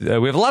AF. We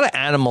have a lot of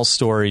animal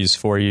stories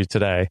for you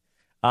today.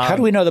 How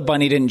do we know the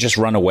bunny didn't just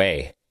run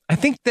away? I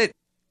think that,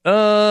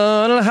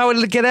 I don't know how it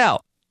would get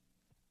out.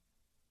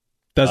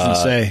 Doesn't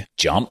say.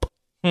 Jump?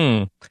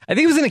 I think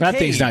it was in a cage. That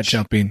thing's not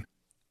jumping.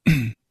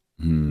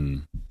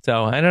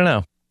 So, I don't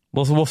know.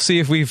 We'll see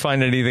if we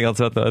find anything else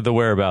about the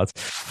whereabouts.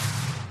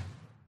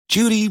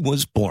 Judy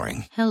was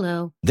boring.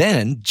 Hello.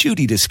 Then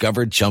Judy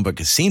discovered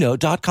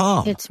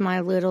ChumbaCasino.com. It's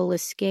my little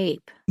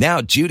escape.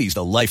 Now Judy's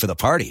the life of the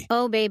party.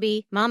 Oh,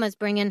 baby, mama's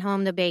bringing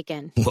home the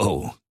bacon.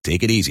 Whoa,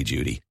 take it easy,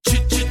 Judy.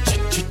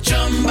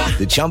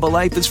 The Chumba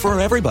life is for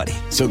everybody.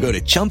 So go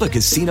to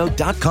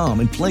ChumbaCasino.com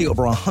and play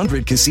over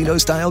 100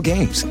 casino-style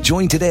games.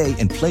 Join today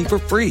and play for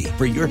free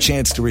for your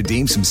chance to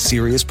redeem some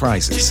serious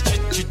prizes.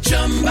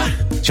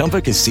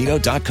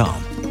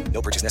 ChumbaCasino.com.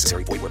 No purchase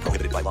necessary. Void where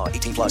prohibited by law.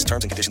 18+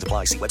 terms and conditions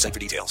apply. See website for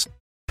details.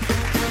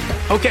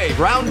 Okay,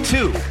 round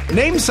 2.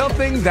 Name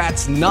something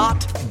that's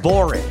not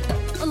boring.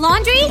 A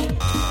laundry?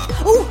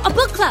 Ooh, a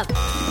book club.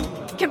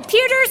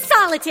 Computer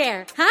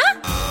solitaire, huh?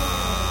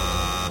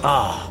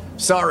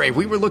 Sorry,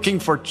 we were looking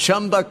for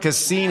Chumba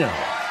Casino.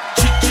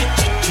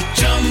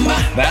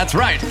 That's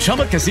right.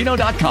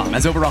 ChumbaCasino.com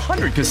has over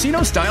 100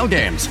 casino-style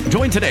games.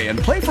 Join today and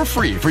play for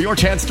free for your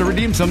chance to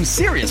redeem some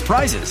serious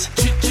prizes.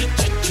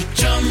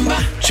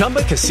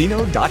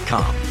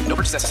 ChumbaCasino.com. No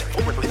purchase necessary.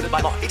 Void where prohibited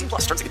by law.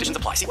 18+ terms and conditions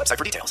apply. See website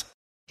for details.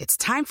 It's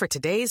time for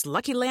today's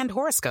Lucky Land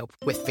horoscope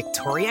with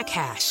Victoria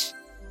Cash.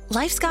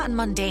 Life's gotten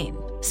mundane,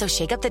 so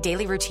shake up the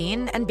daily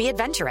routine and be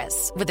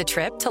adventurous with a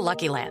trip to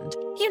Lucky Land.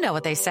 You know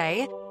what they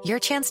say. Your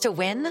chance to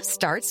win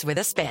starts with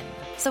a spin.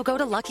 So go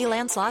to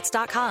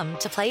LuckyLandSlots.com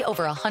to play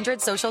over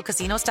 100 social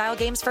casino-style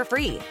games for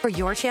free for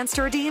your chance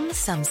to redeem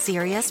some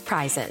serious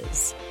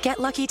prizes. Get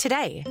lucky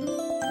today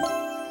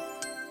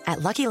at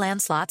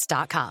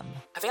LuckyLandSlots.com.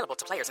 Available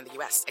to players in the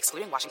U.S.,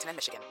 excluding Washington and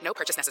Michigan. No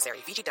purchase necessary.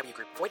 VGW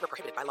Group. Void where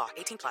prohibited by law.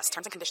 18+.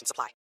 Terms and conditions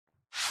apply.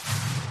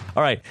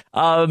 All right.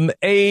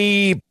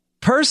 A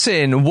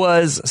person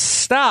was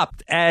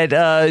stopped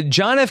at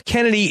John F.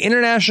 Kennedy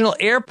International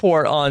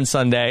Airport on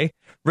Sunday,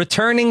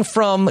 returning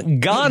from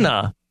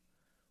Ghana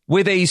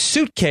with a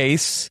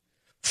suitcase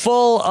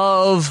full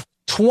of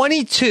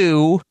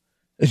 22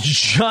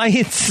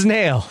 giant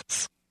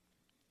snails.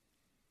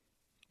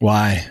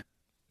 Why?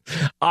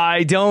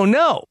 I don't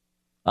know.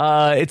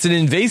 It's an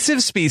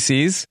invasive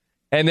species,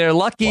 And they're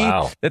lucky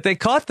that they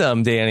caught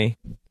them, Danny.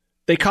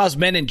 They cause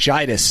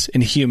meningitis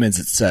in humans,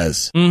 it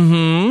says.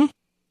 Mm-hmm.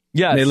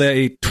 Yes. They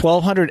lay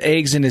 1,200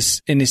 eggs in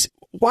his.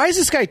 Why is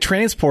this guy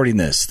transporting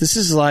this? This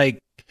is like,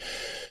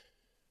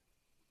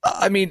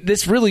 I mean,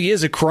 this really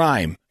is a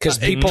crime. Because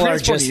people are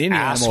just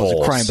assholes. Is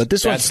a crime, but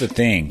this That's the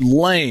thing.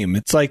 Lame.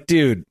 It's like,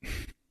 dude.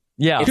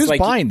 Yeah. Who's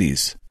buying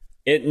these?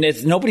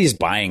 Nobody's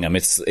buying them.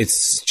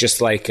 It's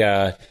just like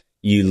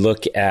you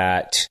look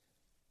at,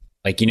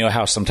 like, you know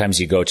how sometimes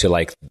you go to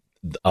like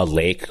a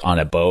lake on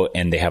a boat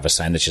and they have a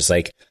sign that's just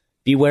like,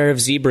 beware of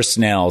zebra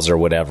snails or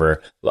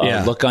whatever.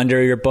 Look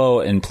under your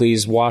boat and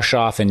please wash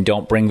off and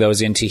don't bring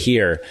those into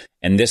here.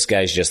 And this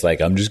guy's just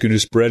like, I'm just going to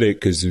spread it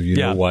because, you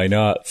know, why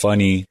not?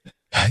 Funny.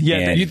 Yeah,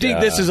 and, you think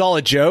this is all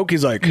a joke?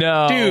 He's like,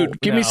 no, dude,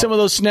 give me some of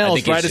those snails.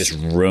 I think it's just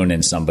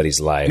ruining somebody's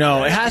life.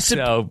 No, it has to.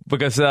 No,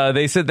 because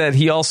they said that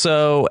he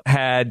also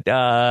had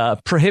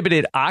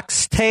prohibited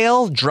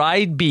oxtail,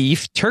 dried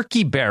beef,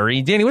 turkey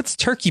berry. Danny, what's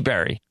turkey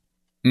berry?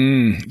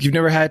 You've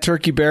never had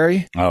turkey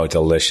berry? Oh,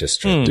 delicious.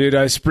 Dude,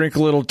 I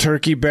sprinkle a little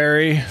turkey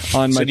berry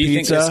on my pizza. So do you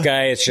think this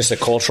guy, it's just a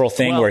cultural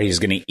thing where he's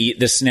going to eat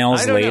the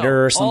snails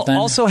later or something?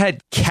 Also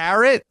had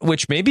carrot,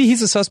 which maybe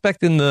he's a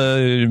suspect in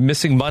the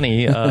missing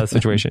money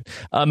situation.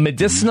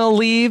 Medicinal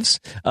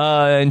leaves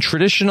and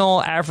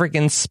traditional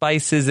African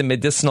spices and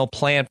medicinal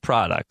plant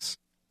products.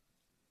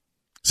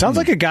 Sounds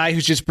like a guy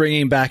who's just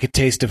bringing back a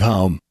taste of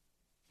home.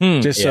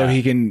 Just so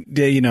he can,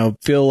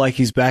 feel like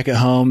he's back at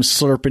home,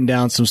 slurping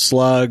down some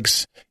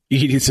slugs,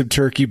 eating some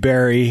turkey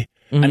berry.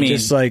 I mean,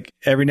 just like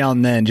every now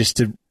and then, just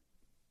to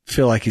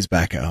feel like he's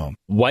back at home.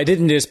 Why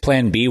didn't his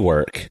plan B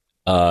work?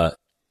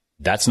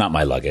 That's not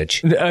my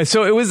luggage.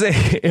 So it was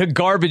a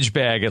garbage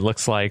bag, it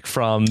looks like,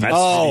 from the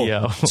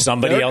video.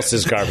 Somebody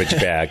else's garbage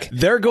bag.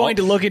 They're going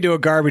to look into a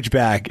garbage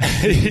bag.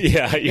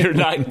 Yeah, you're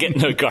not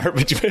getting a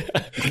garbage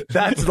bag.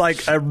 That's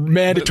like a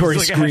mandatory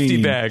it's like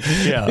screen. A hefty bag.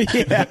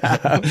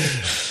 Yeah.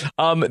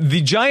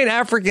 The giant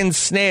African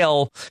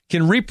snail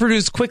can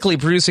reproduce quickly,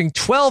 producing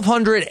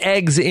 1,200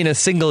 eggs in a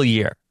single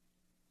year.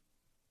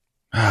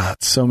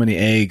 It's so many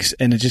eggs,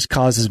 and it just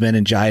causes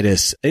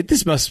meningitis.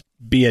 This must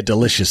be a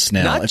delicious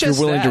snail if you're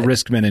willing to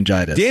risk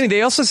meningitis. Danny,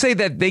 they also say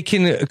that they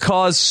can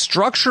cause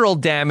structural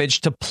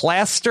damage to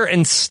plaster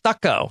and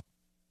stucco.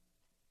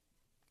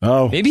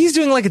 Oh. Maybe he's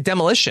doing like a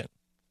demolition.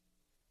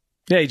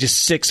 Yeah, he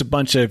just sticks a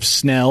bunch of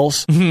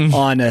snails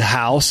on a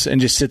house and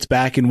just sits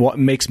back and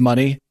makes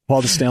money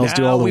while the snails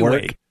do all the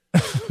work.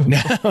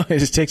 Now it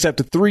just takes up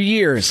to 3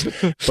 years,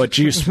 but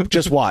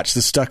just watch,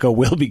 the stucco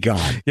will be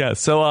gone. Yeah,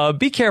 so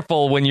be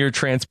careful when you're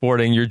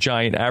transporting your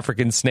giant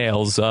African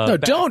snails. No,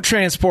 don't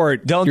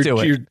transport. Don't do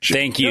it.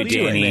 Thank you,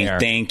 Danny.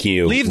 Thank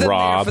you, Leave them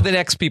Rob. there for the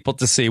next people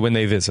to see when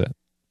they visit.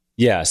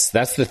 Yes,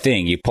 that's the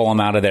thing. You pull them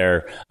out of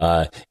their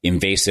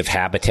invasive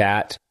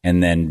habitat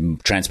and then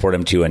transport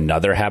them to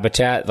another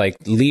habitat. Like,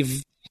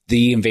 leave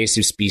the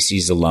invasive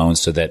species alone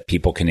so that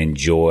people can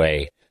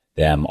enjoy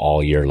them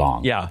all year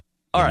long. Yeah.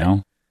 All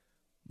right.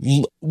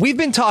 We've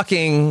been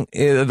talking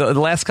the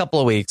last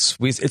couple of weeks.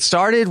 It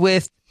started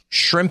with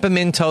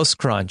Shrimp-A-Min Toast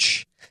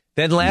Crunch.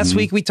 Then last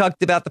week we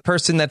talked about the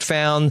person that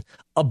found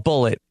a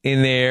bullet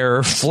in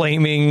their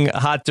flaming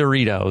hot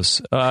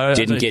Doritos.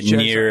 Didn't get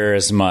near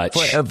as much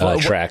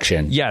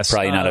traction. Yes.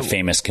 Probably not a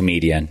famous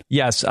comedian.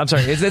 Yes. I'm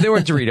sorry. They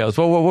weren't Doritos.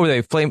 What were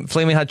they?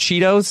 Flaming hot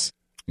Cheetos?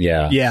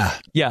 Yeah.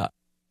 Yeah.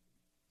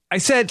 I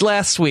said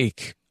last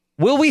week,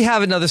 will we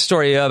have another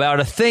story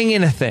about a thing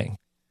in a thing?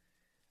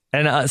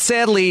 And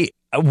sadly,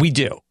 we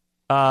do.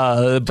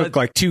 It took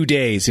like 2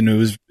 days, and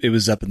it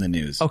was up in the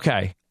news.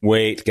 Okay.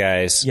 Wait,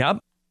 guys. Yep.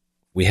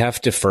 We have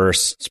to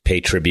first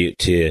pay tribute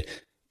to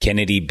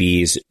Kennedy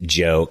B's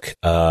joke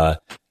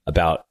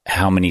about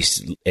how many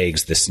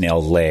eggs the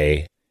snail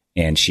lay.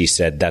 And she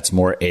said that's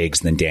more eggs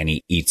than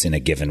Danny eats in a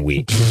given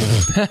week.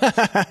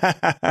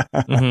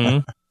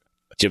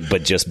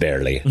 But just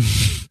barely.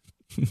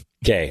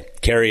 Okay,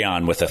 carry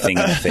on with a thing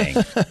in a thing.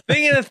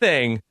 Thing in a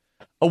thing.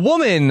 A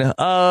woman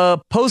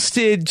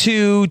posted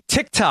to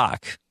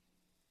TikTok.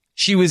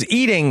 She was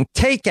eating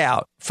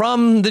takeout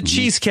from the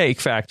Cheesecake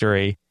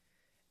Factory.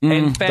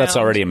 And that's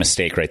already a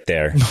mistake right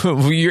there.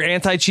 You're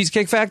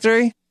anti-Cheesecake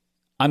Factory?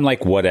 I'm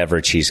like,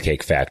 whatever,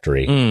 Cheesecake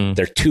Factory.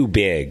 They're too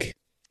big.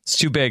 It's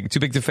too big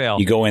to fail.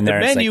 You go in there.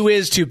 The menu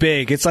is too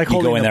big. It's like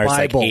holding the Bible.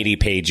 It's like 80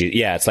 pages.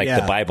 Yeah, it's like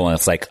the Bible. And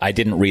it's like, I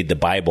didn't read the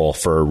Bible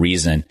for a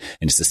reason.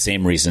 And it's the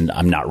same reason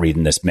I'm not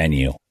reading this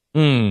menu.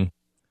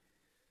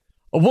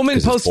 A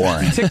woman posted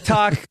on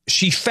TikTok,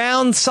 she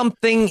found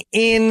something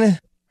in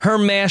her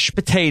mashed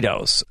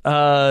potatoes.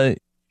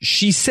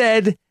 She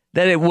said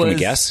that it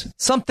was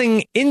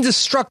something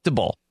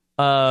indestructible.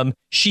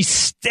 She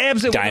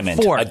stabs it with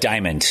a fork. A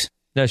diamond.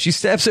 No, she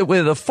stabs it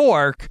with a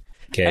fork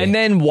and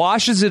then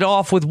washes it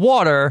off with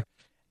water.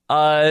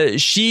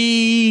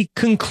 She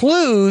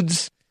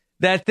concludes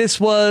that this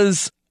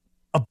was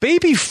a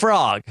baby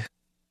frog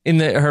in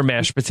her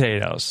mashed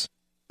potatoes.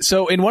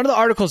 So in one of the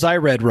articles I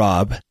read,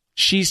 Rob,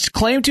 she's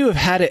claimed to have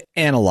had it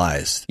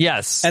analyzed.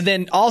 Yes. And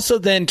then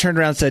turned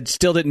around and said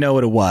still didn't know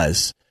what it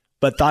was,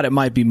 but thought it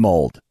might be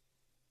mold.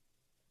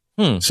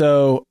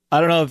 So I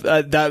don't know if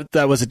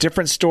that was a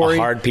different story. A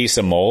hard piece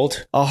of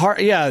mold?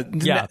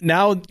 Yeah.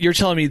 Now you're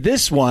telling me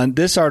this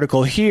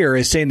article here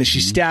is saying that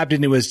she stabbed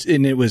and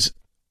it was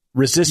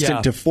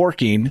resistant to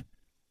forking.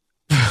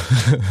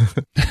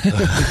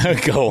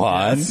 Go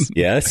on.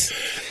 Yes.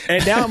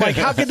 And now I'm like,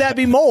 how could that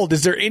be mold?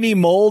 Is there any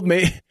mold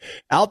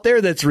out there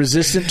that's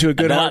resistant to a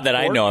good Not that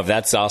I know of.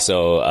 That's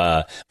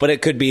also, but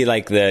it could be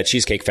like the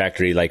Cheesecake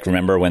Factory. Like,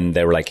 remember when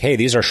they were like, hey,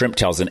 these are shrimp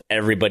tails, and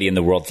everybody in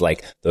the world's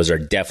like, those are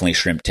definitely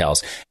shrimp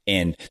tails.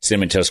 And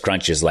Cinnamon Toast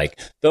Crunch is like,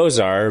 those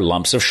are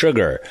lumps of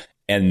sugar.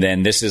 And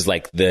then this is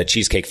like the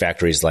Cheesecake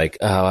Factory's like,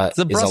 it's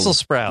a Brussels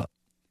sprout.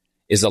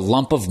 Is a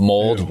lump of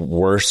mold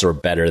worse or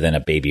better than a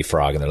baby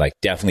frog? And they're like,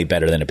 definitely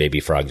better than a baby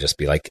frog. Just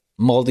be like,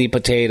 moldy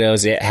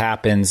potatoes. It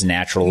happens.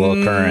 Natural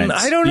occurrence.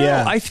 I don't know.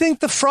 Yeah. I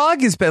think the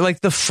frog is better.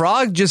 Like the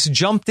frog just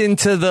jumped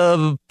into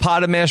the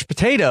pot of mashed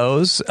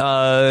potatoes,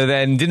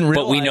 then didn't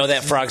realize. But we know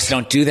that frogs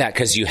don't do that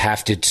because you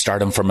have to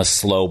start them from a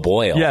slow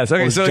boil. Yes.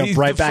 Okay. So jump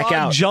right back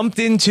out. Jumped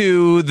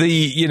into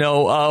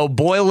the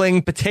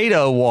boiling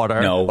potato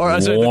water. No,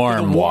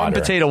 warm warm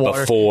potato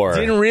water. Before.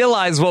 Didn't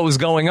realize what was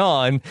going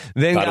on.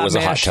 Then Thought got it was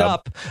mashed a hot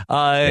tub.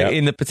 up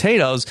in the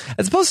potatoes.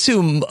 As opposed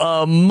to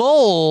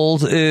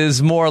mold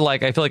is more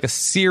like, I feel like a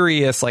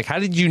serious, like, how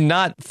did you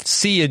not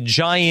see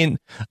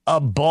a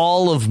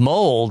ball of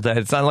mold? That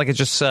it's not like it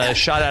just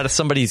shot out of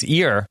somebody's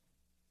ear.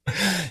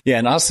 Yeah,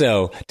 and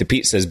also,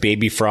 DePete says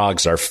baby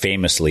frogs are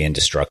famously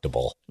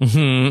indestructible.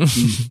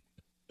 Mm-hmm.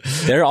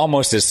 They're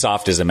almost as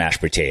soft as a mashed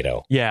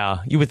potato. Yeah,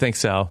 you would think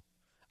so.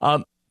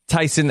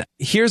 Tyson,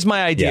 here's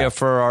my idea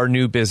for our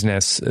new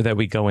business that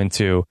we go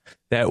into,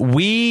 that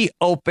we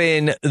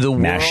open the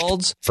mashed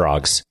world's...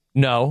 frogs.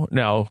 No.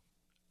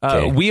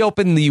 Okay. We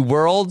open the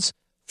world's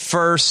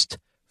first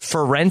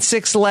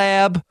forensics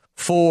lab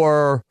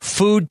for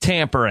food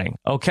tampering.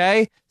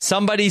 Okay.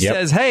 Somebody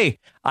says, hey,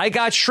 I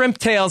got shrimp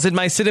tails in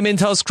my Cinnamon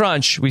Toast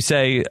Crunch. We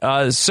say,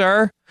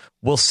 sir,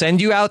 we'll send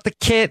you out the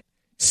kit.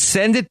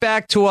 Send it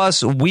back to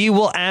us. We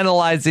will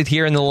analyze it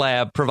here in the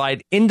lab,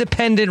 provide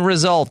independent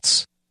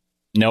results.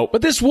 Nope.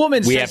 But this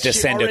woman we says have to she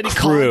send a already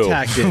crew.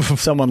 contacted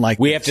someone like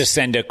we this. have to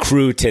send a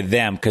crew to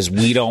them because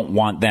we don't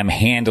want them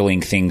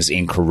handling things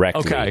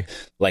incorrectly. Okay.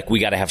 Like, we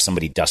got to have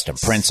somebody dust and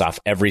prints off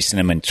every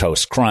Cinnamon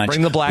Toast Crunch.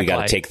 Bring the black We got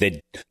light. to take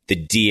the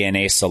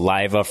DNA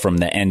saliva from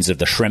the ends of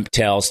the shrimp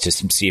tails to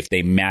see if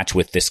they match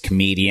with this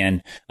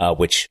comedian,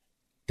 which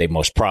they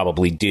most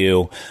probably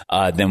do.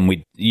 Then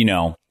we,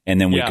 and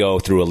then we go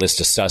through a list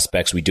of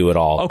suspects. We do it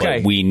all. Okay.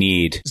 But we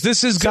need...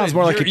 This is Sounds good.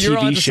 more like a You're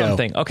TV onto show.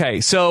 Something. Okay,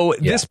 so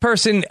this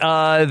person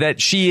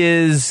that she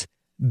is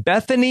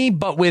Bethany,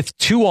 but with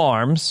two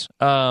arms.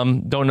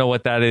 Don't know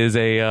what that is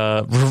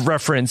a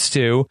reference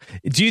to.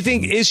 Do you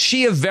think, is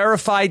she a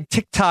verified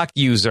TikTok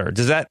user?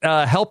 Does that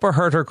help or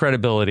hurt her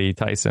credibility,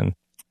 Tyson?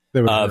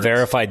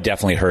 Verified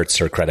definitely hurts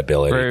her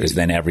credibility because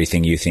then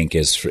everything you think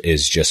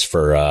is just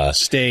for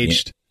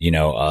staged.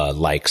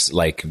 Likes,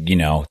 like the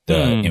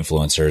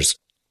influencers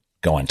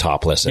going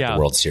topless at the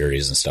World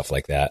Series and stuff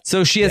like that.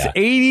 So she has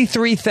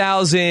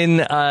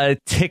 83,000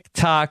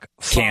 TikTok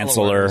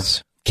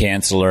followers.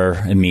 Cancel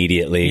her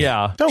immediately.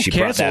 Yeah. Don't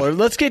cancel her.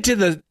 Let's get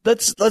to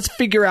let's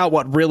figure out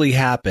what really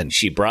happened.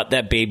 She brought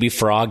that baby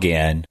frog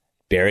in,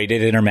 buried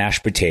it in her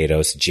mashed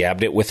potatoes,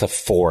 jabbed it with a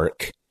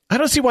fork. I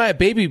don't see why a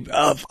baby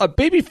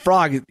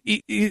frog.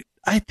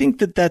 I think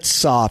that's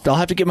soft. I'll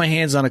have to get my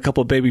hands on a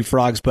couple of baby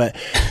frogs, but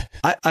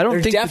I don't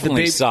They're think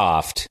definitely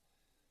soft.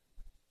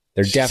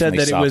 They're definitely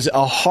said that soft. it was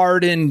a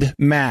hardened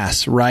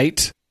mass,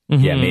 right?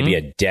 Mm-hmm. Yeah, maybe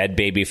a dead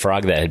baby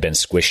frog that had been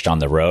squished on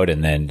the road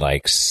and then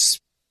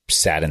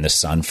sat in the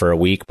sun for a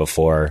week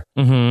before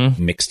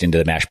mixed into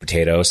the mashed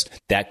potatoes.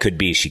 That could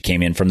be. She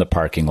came in from the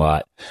parking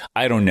lot.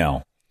 I don't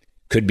know.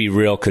 Could be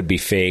real, could be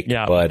fake.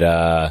 Yeah.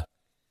 But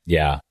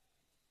yeah.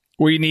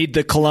 We need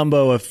the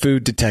Columbo of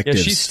food detectives.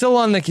 Yeah, she's still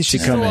on the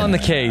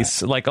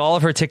case. Like, all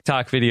of her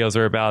TikTok videos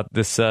are about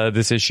this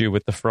issue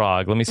with the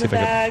frog. Let me see if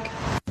I can.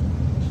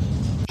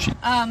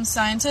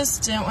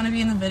 Scientists didn't want to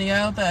be in the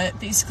video, but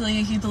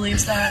basically he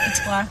believes that it's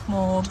black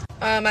mold.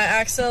 I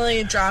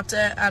accidentally dropped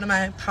it out of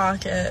my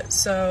pocket,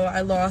 so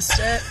I lost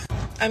it.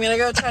 I'm gonna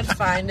go try to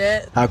find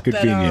it. How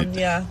convenient. But,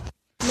 yeah.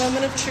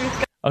 Moment of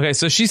truth. Okay,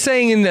 so she's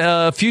saying in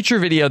a future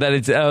video that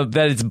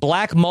it's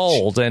black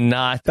mold and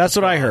not. That's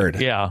what I heard.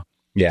 Yeah.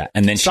 Yeah,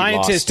 and then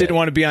scientists didn't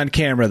want to be on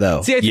camera,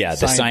 though. See,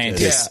 the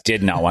scientists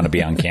did not want to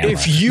be on camera.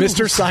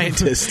 Mr.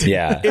 Scientist.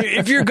 Yeah.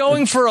 If you're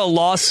going for a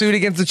lawsuit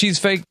against the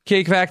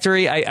Cheesecake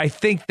Factory, I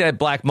think that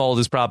black mold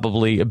is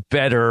probably a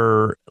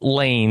better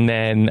lane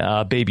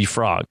than baby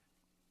frog.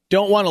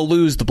 Don't want to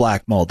lose the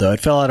black mold, though. It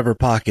fell out of her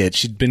pocket.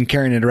 She'd been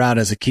carrying it around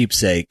as a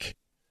keepsake,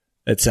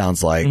 it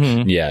sounds like.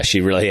 Mm-hmm. Yeah,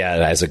 she really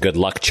has a good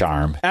luck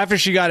charm. After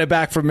she got it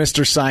back from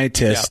Mr.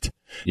 Scientist. Yep.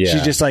 Yeah.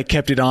 She just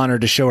kept it on her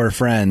to show her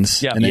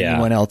friends and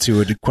anyone else who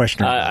would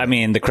question her. I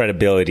mean, the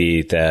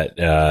credibility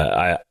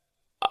that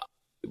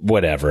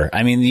whatever.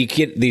 I mean, you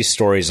get these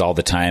stories all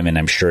the time, and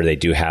I'm sure they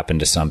do happen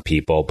to some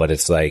people. But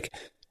it's like,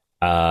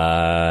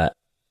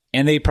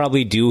 And they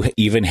probably do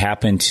even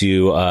happen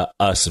to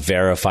us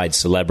verified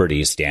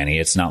celebrities, Danny.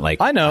 It's not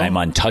like I know. I'm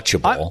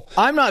untouchable.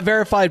 I'm not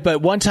verified,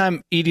 but one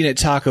time eating at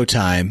Taco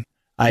Time,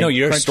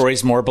 your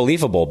story's more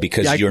believable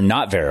because you're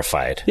not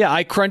verified. Yeah,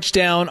 I crunched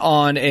down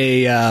on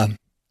a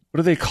what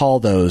do they call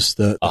those?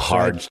 A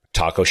hard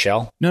taco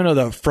shell? No,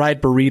 the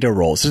fried burrito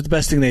rolls. It's the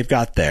best thing they've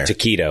got there.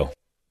 Taquito.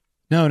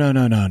 No.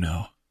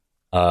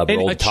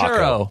 Rolled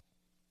taco.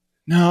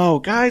 No,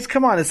 guys,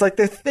 come on. It's like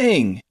their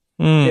thing.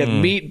 They have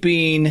meat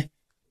bean.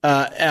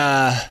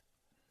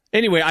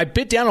 Anyway, I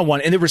bit down on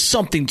one, and there was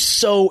something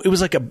it was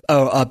like a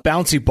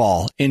bouncy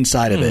ball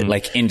inside of it.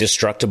 Like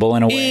indestructible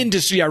in a way?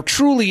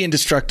 Truly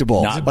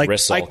indestructible. Not like,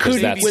 gristle. I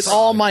could eat with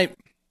all my...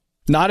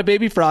 Not a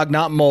baby frog,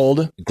 not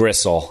mold.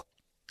 Gristle.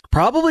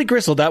 Probably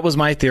gristle. That was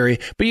my theory.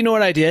 But you know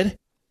what I did?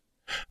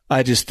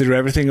 I just threw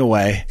everything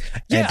away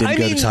and didn't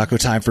go to Taco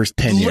Time for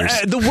 10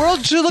 years. The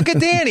world should look at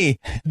Danny.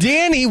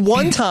 Danny,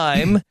 one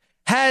time,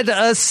 had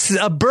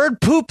a bird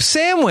poop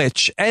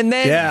sandwich and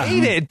then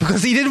ate it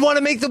because he didn't want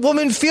to make the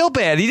woman feel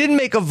bad. He didn't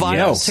make a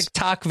viral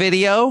TikTok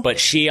video. But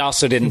she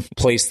also didn't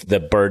place the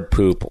bird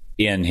poop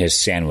in his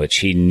sandwich.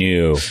 He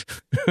knew.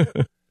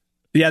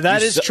 Yeah,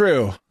 that is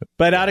true.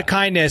 But out of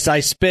kindness,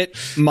 I spit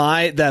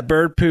that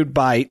bird poop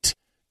bite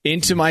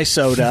into my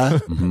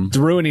soda,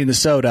 ruining the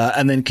soda,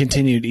 and then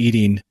continued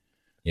eating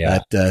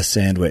that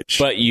sandwich.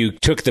 But you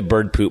took the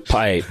bird poop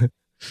pipe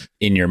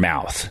in your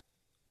mouth.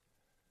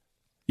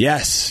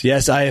 Yes,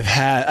 I've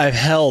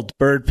held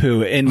bird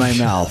poo in my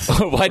mouth.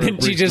 Why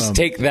didn't you just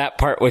take that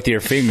part with your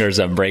fingers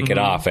and break it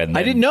off? And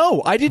I didn't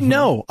know. I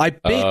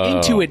bit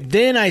into it.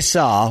 Then I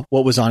saw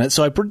what was on it.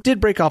 So I did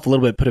break off a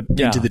little bit, put it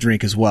into the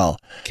drink as well.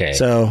 Okay.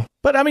 So,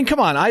 but I mean, come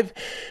on. I've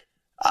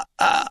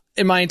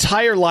in my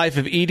entire life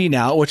of eating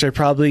out, which I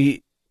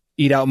probably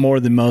eat out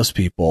more than most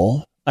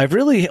people, I've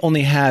really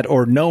only had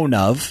or known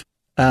of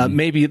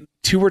maybe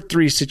 2 or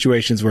 3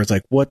 situations where it's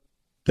like, what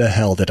the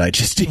hell did I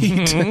just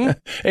eat?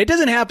 It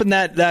doesn't happen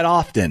that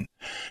often.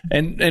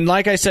 And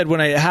like I said,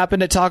 when it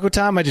happened at Taco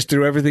Time, I just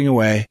threw everything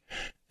away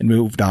and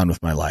moved on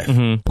with my life.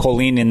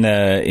 Colleen in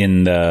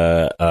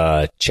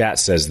the chat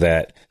says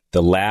that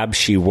the lab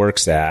she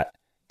works at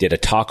did a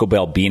Taco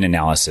Bell bean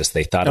analysis.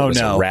 They thought it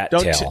was a rat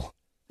tail.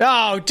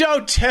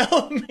 Don't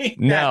tell me.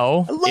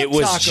 No. It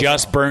was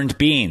just burned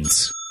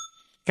beans.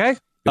 Okay.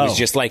 It was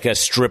just like a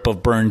strip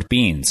of burned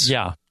beans.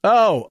 Yeah.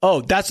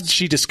 Oh, that's what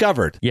she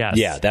discovered. Yes.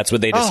 Yeah, that's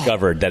what they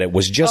discovered, that it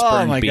was just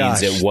burned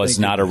beans. It was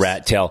not a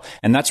rat tail.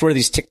 And that's where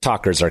these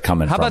TikTokers are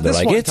coming from. They're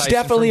like, it's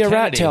definitely a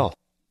rat tail.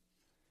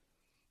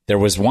 There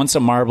was once a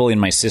marble in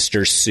my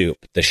sister's soup.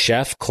 The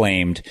chef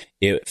claimed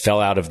it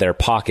fell out of their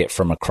pocket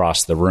from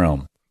across the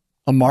room.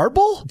 A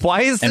marble?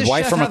 Why is the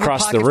chef from have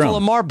across a the pocket room? full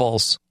of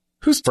marbles?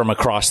 Who's from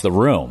across the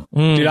room?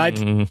 Dude,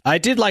 I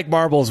did like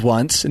marbles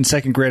once in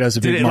second grade. I was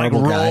a big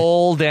marble guy. Did it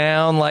roll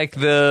down like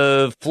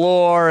the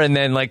floor and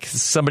then like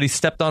somebody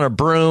stepped on a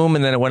broom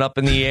and then it went up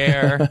in the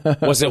air?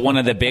 Was it one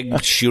of the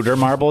big shooter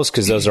marbles?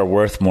 Because those are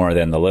worth more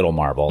than the little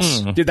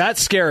marbles. Dude,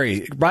 that's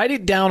scary. Write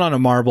it down on a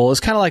marble. It's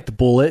kind of like the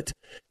bullet.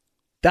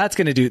 That's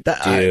going to do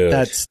that.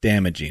 That's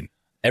damaging.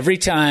 Every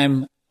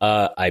time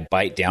I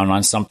bite down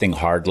on something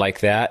hard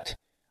like that,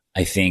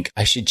 I think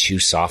I should chew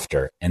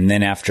softer. And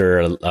then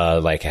after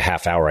like a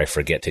half hour, I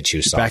forget to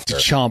chew softer. Back to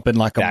chomping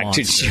like a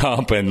monster. Back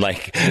to chomping,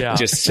 like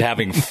just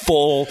having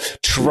full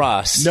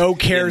trust. No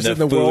cares in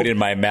the food world. In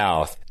my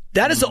mouth.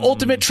 That is the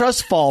ultimate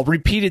trust fall,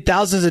 repeated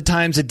thousands of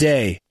times a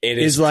day. It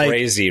is like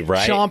crazy,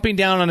 right? Chomping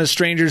down on a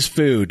stranger's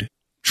food,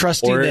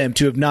 trusting them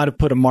to have not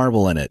put a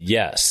marble in it.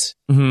 Yes.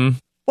 Mm-hmm.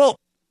 Well,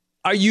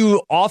 are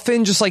you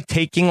often just like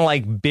taking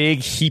like big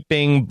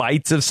heaping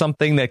bites of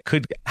something that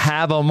could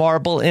have a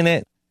marble in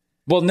it?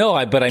 Well,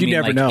 no, but I mean,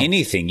 never like know.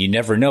 anything, you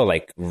never know.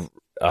 Like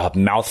a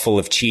mouthful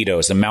of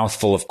Cheetos, a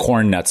mouthful of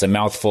corn nuts, a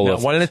mouthful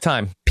of one at a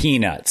time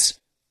peanuts,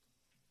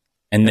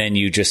 and then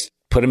you just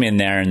put them in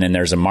there, and then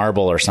there's a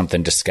marble or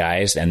something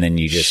disguised, and then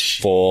you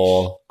just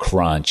full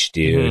crunch,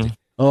 dude. Mm-hmm.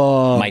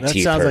 Oh, my that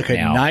teeth sounds hurt like a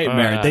now.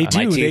 nightmare. They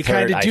do. They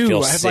kind of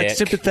do. I have like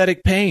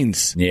sympathetic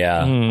pains.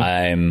 Yeah,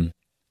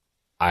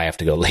 I have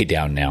to go lay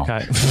down now.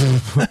 Okay.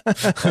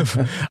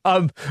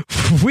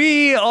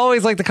 We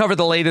always like to cover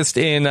the latest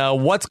in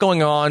what's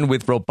going on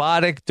with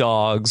robotic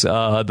dogs.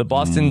 The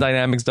Boston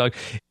Dynamics dog,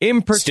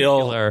 in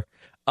particular.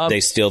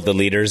 They still the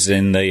leaders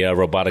in the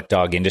robotic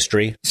dog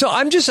industry. So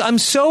I'm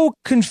so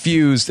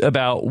confused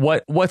about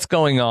what's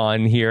going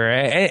on here.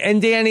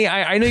 And Danny,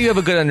 I know you have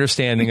a good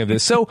understanding of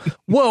this. So,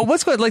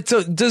 what's going like?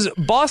 So, does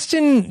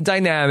Boston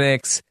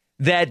Dynamics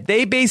that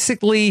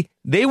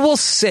they will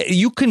say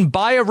you can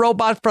buy a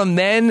robot from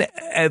them,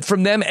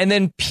 and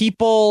then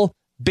people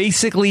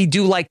basically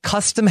do like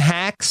custom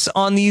hacks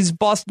on these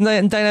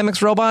Boston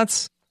Dynamics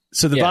robots?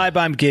 So the vibe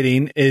I'm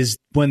getting is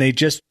when they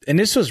and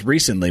this was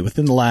recently,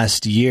 within the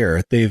last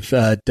year, they've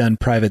done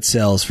private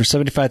sales for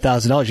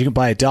 $75,000. You can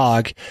buy a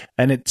dog.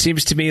 And it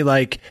seems to me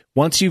like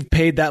once you've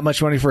paid that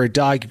much money for a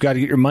dog, you've got to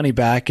get your money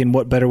back. And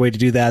what better way to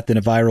do that than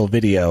a viral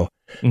video?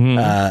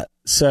 Mm-hmm.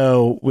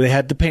 So they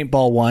had the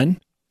paintball one.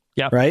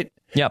 Yep. Right?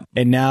 Yep.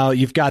 And now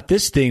you've got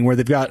this thing where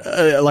they've got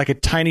like a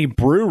tiny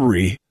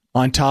brewery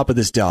on top of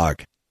this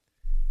dog.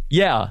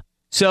 Yeah.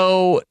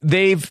 So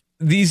these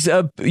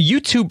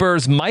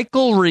YouTubers,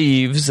 Michael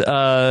Reeves,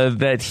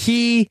 that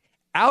he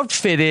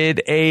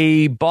outfitted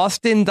a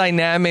Boston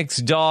Dynamics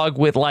dog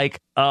with like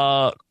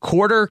a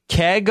quarter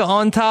keg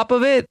on top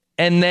of it.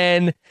 And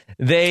then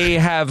they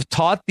have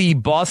taught the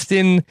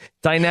Boston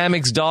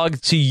Dynamics dog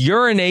to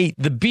urinate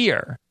the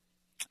beer.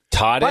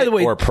 Taught it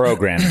or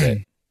programmed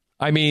it?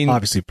 I mean,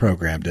 obviously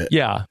programmed it.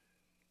 Yeah.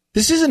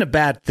 This isn't a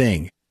bad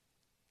thing.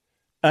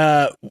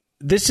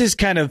 This is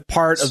kind of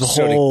part of the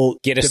whole. To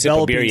get a sip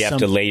of beer, you have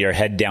to lay your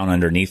head down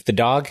underneath the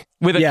dog.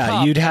 With a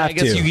cup. You'd have I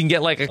guess to. you can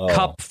get like a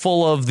cup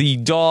full of the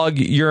dog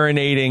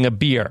urinating a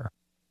beer.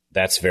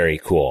 That's very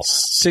cool.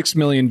 6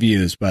 million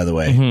views, by the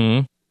way.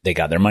 Mm-hmm. They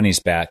got their money's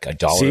back.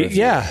 $1. See?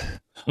 Yeah.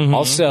 Mm-hmm.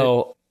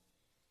 Also,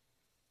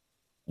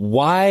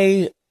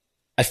 why?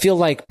 I feel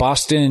like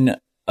Boston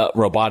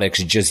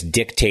Robotics just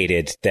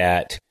dictated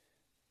that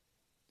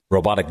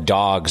robotic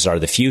dogs are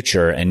the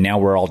future, and now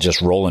we're all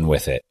just rolling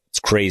with it. It's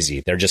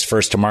crazy. They're just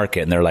first to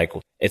market, and they're like,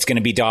 it's going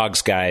to be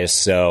dogs, guys.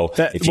 So,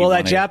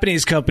 that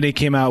Japanese company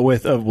came out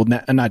with,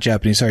 not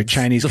Japanese, sorry,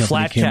 Chinese company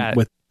Flat came Cat.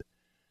 with.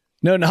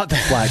 No, not the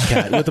Flat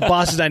Cat, with the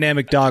Boston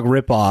Dynamic dog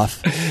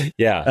ripoff.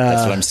 Yeah,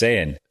 that's what I'm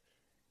saying.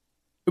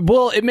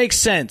 Well, it makes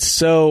sense.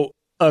 So,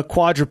 a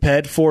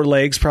quadruped, 4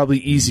 legs, probably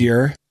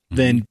easier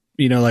than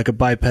like a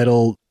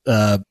bipedal,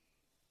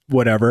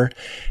 whatever.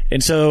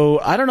 And so,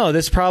 I don't know.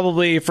 This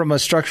probably, from a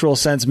structural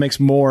sense, makes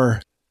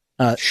more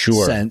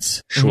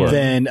sense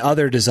than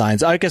other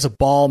designs. I guess a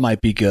ball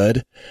might be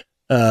good,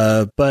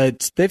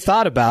 but they've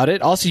thought about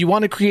it. Also, you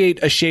want to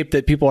create a shape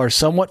that people are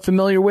somewhat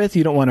familiar with.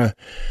 You don't want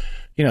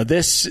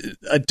to,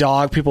 a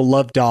dog. People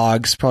love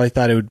dogs. Probably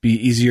thought it would be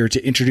easier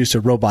to introduce a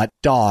robot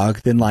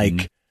dog than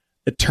like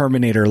a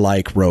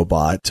Terminator-like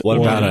robot. What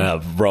about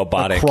a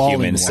robotic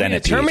human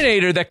centipede? A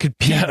Terminator that could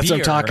pee beer. That's what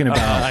I'm talking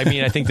about. I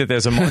mean, I think that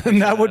there's a market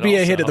that would be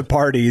a hit at the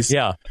parties.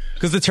 Yeah,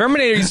 because the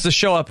Terminator used to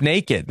show up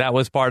naked. That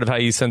was part of how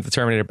you sent the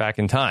Terminator back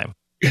in time.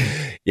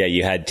 Yeah,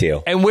 you had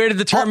to. And where did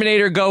the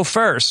Terminator go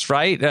first?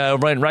 Right,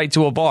 went right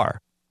to a bar.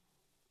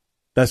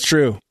 That's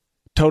true.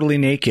 Totally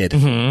naked.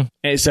 Mm-hmm.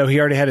 And so he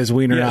already had his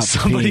wiener out.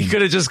 Somebody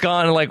could have just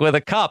gone like with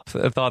a cup.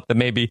 I thought that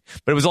maybe,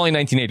 but it was only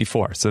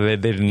 1984, so they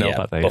didn't know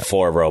about that yet.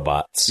 Before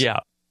robots.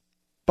 Yeah.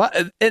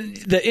 But and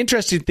the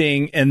interesting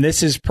thing, and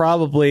this is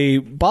probably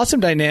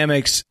Boston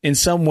Dynamics in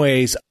some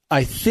ways,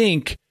 I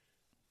think,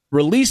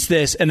 release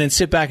this and then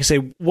sit back and say,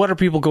 what are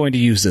people going to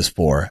use this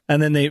for?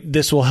 And then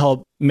this will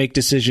help make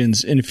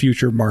decisions in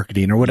future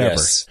marketing or whatever.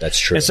 Yes, that's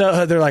true. And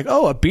so they're like,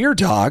 oh, a beer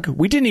dog?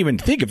 We didn't even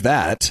think of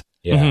that.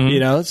 Yeah.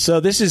 Mm-hmm. So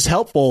this is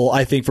helpful,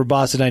 I think, for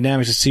Boston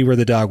Dynamics to see where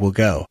the dog will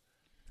go.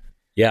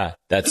 Yeah,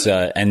 that's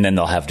and then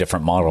they'll have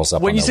different models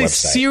up on their website.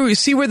 When you say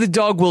see where the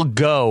dog will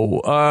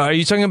go, are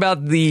you talking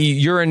about the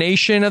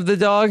urination of the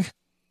dog?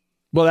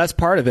 Well, that's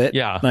part of it.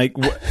 Yeah. Like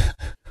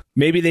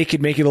maybe they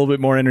could make it a little bit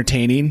more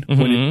entertaining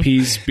when it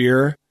pees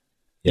beer.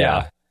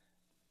 Yeah.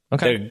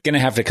 Okay. They're going to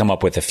have to come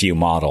up with a few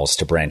models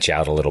to branch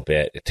out a little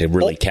bit to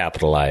really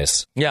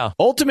capitalize. Yeah.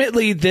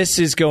 Ultimately, this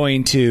is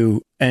going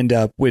to end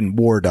up in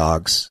war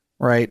dogs,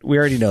 right? We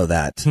already know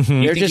that.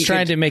 They're just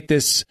trying to make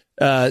this,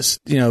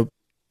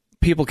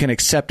 people can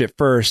accept it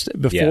first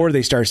before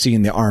they start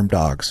seeing the armed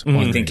dogs.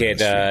 You think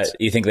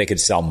you think they could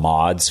sell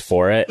mods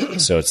for it?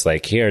 So it's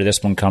like, here,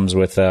 this one comes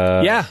with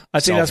a I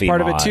think that's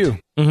part mod. of it too.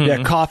 Mm-hmm.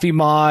 Yeah, coffee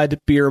mod,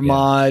 beer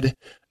mod,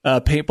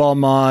 paintball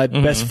mod,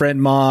 best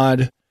friend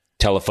mod,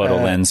 telephoto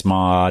lens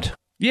mod.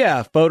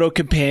 Yeah, photo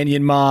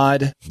companion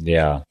mod.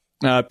 Yeah.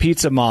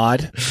 Pizza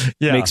mod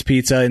makes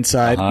pizza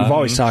inside. We've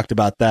always talked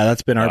about that.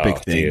 That's been our big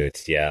thing. Dude,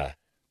 yeah.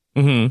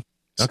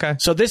 Mm-hmm. Okay.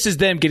 So this is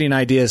them getting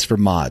ideas for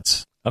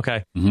mods.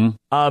 Okay.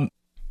 Mm-hmm.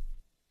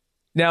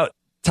 Now,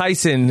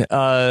 Tyson,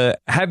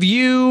 have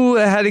you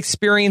had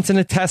experience in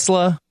a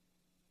Tesla?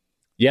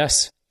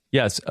 Yes.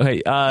 Yes.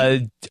 Okay.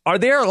 Are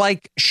there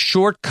like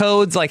short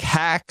codes, like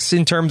hacks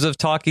in terms of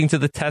talking to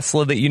the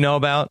Tesla that you know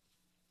about?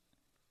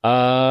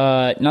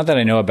 Not that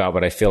I know about,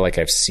 but I feel like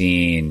I've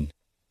seen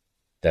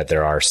that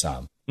there are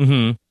some.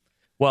 Mm-hmm.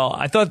 Well,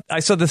 I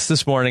saw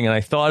this morning, and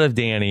I thought of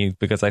Danny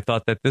because I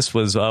thought that this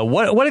was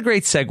what a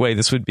great segue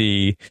this would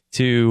be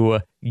to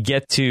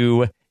get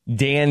to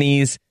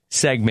Danny's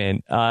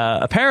segment.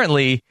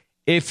 Apparently,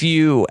 if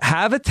you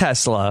have a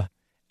Tesla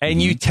and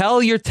you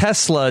tell your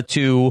Tesla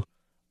to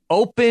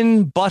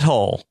open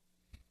butthole,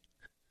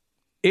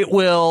 it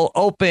will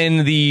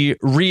open the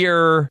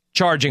rear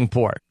charging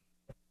port.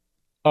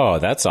 Oh,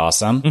 that's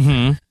awesome.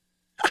 Mm-hmm.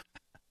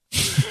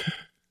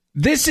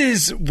 This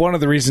is one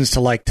of the reasons to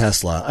like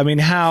Tesla. I mean,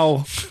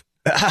 how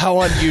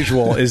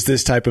unusual is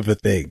this type of a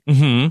thing?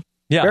 Mm-hmm.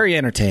 Yeah. Very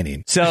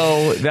entertaining.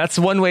 So that's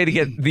one way to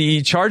get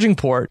the charging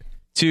port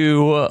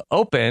to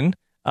open.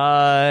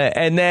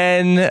 And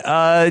then,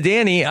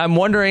 Danny, I'm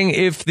wondering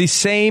if the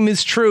same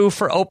is true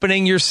for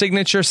opening your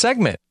signature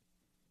segment.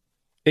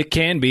 It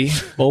can be.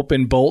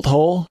 Open bolt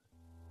hole.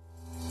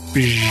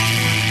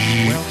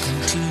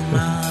 Welcome to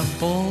my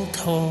bolt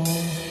hole.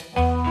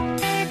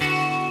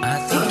 I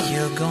think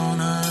you're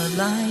gonna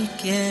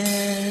like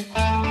it.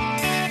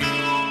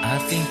 I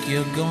think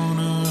you're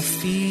gonna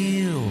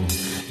feel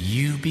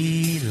you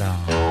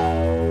belong.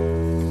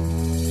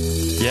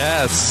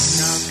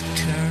 Yes.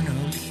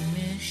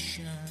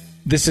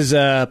 This is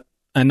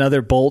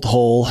another bolt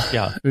hole.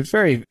 Yeah.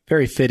 Very,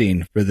 very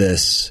fitting for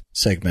this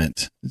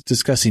segment. It's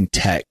discussing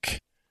tech,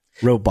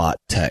 robot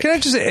tech. Can I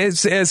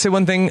just say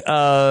one thing? Wouldn't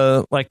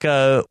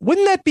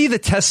that be the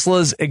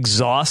Tesla's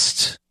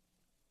exhaust?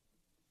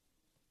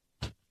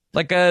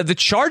 Like the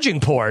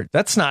charging port.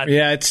 That's not.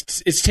 Yeah,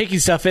 it's taking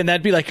stuff in.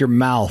 That'd be like your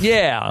mouth.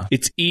 Yeah.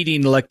 It's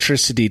eating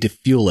electricity to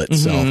fuel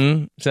itself.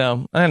 Mm-hmm.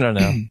 So, I don't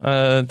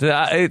know.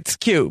 It's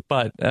cute,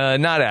 but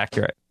not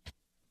accurate.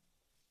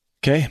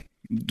 Okay.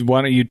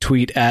 Why don't you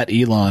tweet at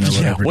Elon or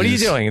whatever? What are you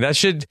doing? That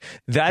should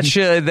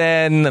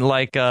then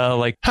like.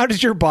 How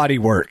does your body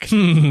work?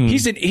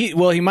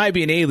 He might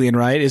be an alien,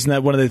 right? Isn't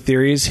that one of the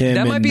theories?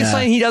 That might be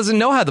saying he doesn't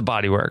know how the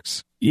body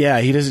works. Yeah,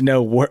 he doesn't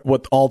know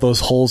what all those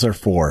holes are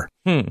for.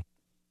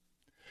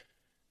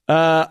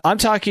 I'm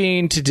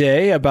talking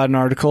today about an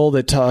article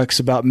that talks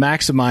about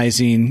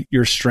maximizing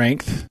your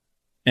strength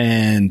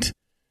and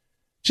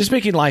just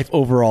making life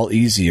overall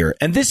easier.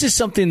 And this is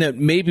something that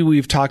maybe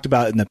we've talked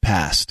about in the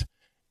past.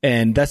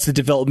 And that's the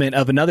development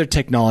of another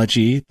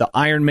technology, the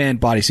Iron Man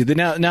bodysuit.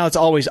 Now it's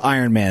always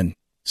Iron Man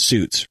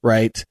suits,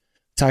 right?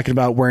 Talking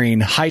about wearing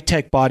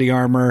high-tech body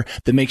armor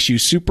that makes you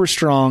super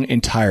strong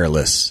and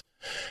tireless.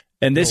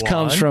 And this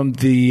comes from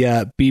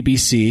the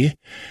BBC.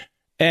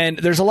 And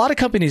there's a lot of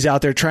companies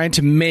out there trying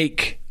to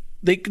make...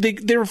 They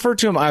refer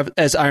to them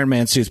as Iron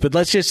Man suits, but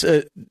let's just...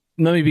 let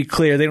me be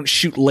clear. They don't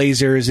shoot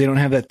lasers. They don't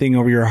have that thing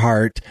over your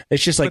heart.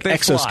 It's just like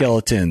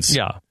exoskeletons.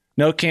 Fly. Yeah.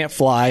 No, can't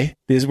fly.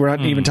 We're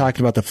not even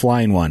talking about the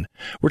flying one.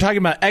 We're talking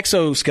about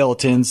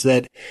exoskeletons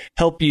that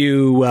help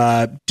you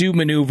do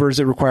maneuvers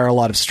that require a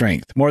lot of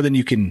strength, more than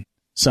you can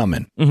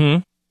summon.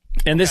 Mm-hmm.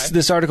 And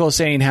this article is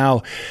saying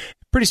how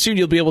pretty soon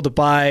you'll be able to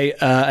buy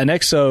an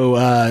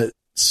exo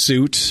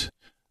suit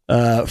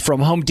from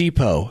Home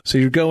Depot. So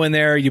you go in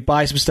there, you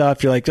buy some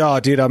stuff. You're like,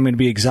 oh, dude, I'm going to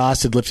be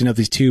exhausted lifting up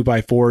these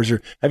 2x4s.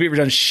 Or have you ever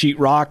done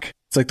sheetrock?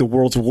 It's like the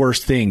world's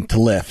worst thing to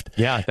lift.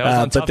 Yeah, that was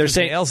on top of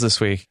nails this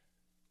week.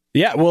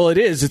 Yeah, well, it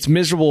is. It's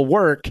miserable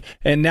work.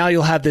 And now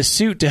you'll have this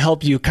suit to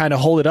help you kind of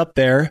hold it up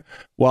there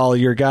while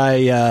your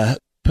guy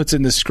puts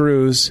in the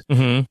screws.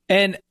 Mm-hmm.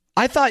 And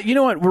I thought, you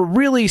know what? We're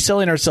really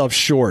selling ourselves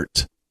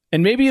short.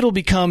 And maybe it'll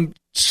become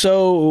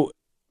so,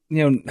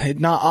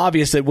 not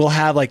obvious that we'll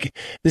have like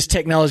this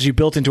technology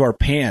built into our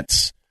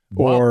pants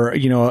or,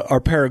 our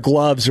pair of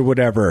gloves or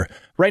whatever.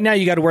 Right now,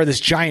 you got to wear this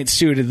giant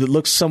suit that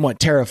looks somewhat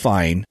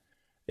terrifying.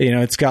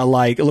 It's got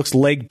it looks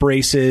leg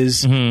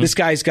braces. Mm-hmm. This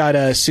guy's got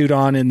a suit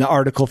on in the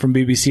article from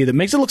BBC that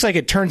makes it look like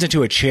it turns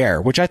into a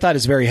chair, which I thought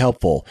is very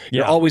helpful.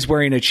 Yeah. You're always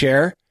wearing a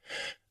chair.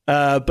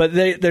 But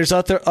there's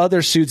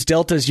other suits.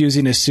 Delta's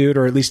using a suit,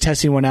 or at least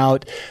testing one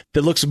out,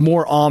 that looks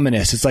more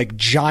ominous. It's like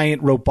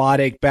giant,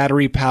 robotic,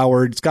 battery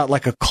powered. It's got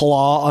like a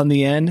claw on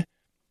the end.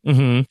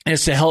 Mm-hmm. And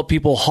it's to help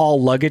people haul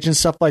luggage and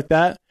stuff like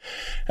that.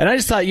 And I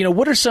just thought,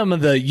 what are some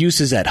of the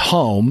uses at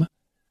home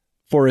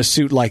for a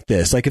suit like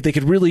this? Like if they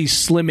could really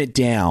slim it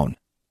down,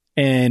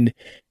 and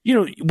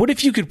what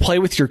if you could play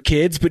with your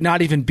kids but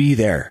not even be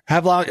there?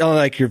 Have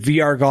like your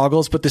VR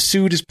goggles, but the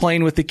suit is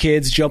playing with the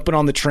kids, jumping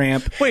on the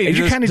tramp. Wait, and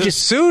you're kind of the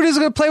suit is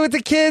going to play with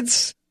the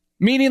kids?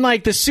 Meaning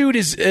like the suit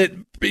is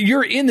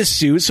you're in the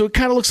suit, so it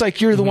kind of looks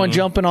like you're the one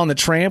jumping on the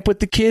tramp with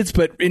the kids,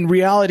 but in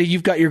reality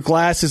you've got your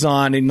glasses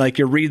on and like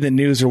you're reading the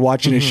news or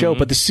watching a show.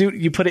 But the suit,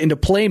 you put it into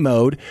play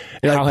mode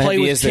and how play heavy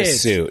with is kids.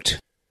 this suit?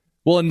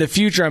 Well, in the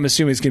future, I'm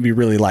assuming it's going to be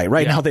really light.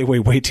 Right now, they weigh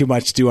way too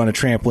much to do on a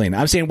trampoline.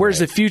 I'm saying, where's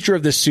the future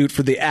of the suit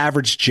for the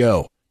average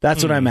Joe?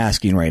 That's what I'm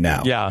asking right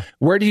now. Yeah.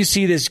 Where do you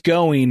see this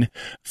going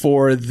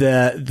for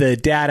the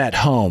dad at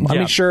home? Yeah. I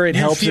mean, sure, it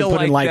helps in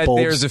putting light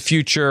bulbs. There's a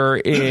future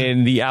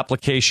in the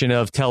application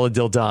of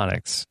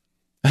teledildonics.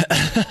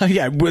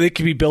 Yeah, well, it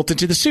can be built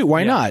into the suit.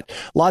 Why not?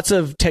 Lots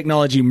of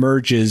technology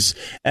merges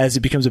as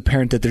it becomes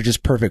apparent that they're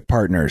just perfect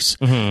partners.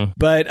 Mm-hmm.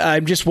 But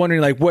I'm just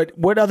wondering, like,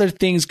 what other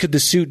things could the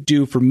suit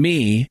do for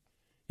me?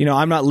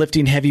 I'm not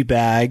lifting heavy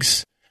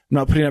bags. I'm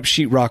not putting up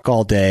sheetrock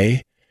all day.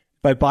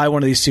 If I buy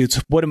one of these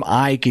suits, what am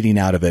I getting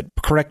out of it?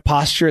 Correct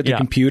posture at the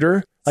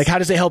computer? Like, how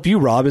does it help you,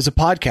 Rob, as a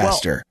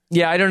podcaster?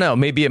 Well, I don't know.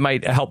 Maybe it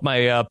might help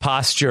my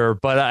posture,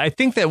 but I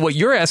think that what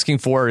you're asking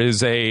for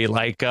is a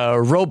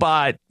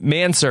robot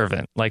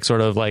manservant, like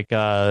sort of like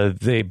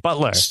the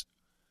butler.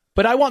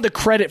 But I want the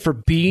credit for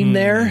being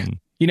there.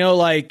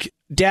 Like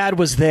Dad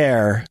was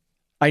there.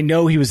 I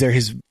know he was there.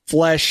 His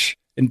flesh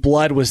and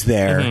blood was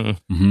there.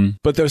 Mm-hmm.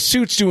 But those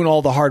suits doing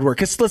all the hard work.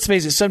 Because let's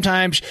face it,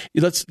 sometimes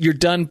you're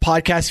done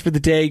podcasting for the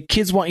day.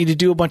 Kids want you to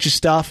do a bunch of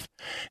stuff.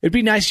 It'd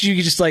be nice if you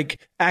could just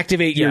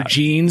activate your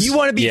genes. You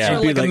want to be sort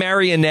of like a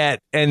marionette,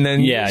 and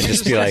then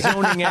just be like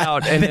zoning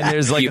out, and then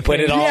there's like you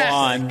put it all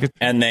on,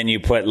 and then you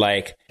put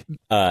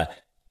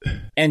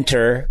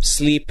enter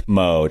sleep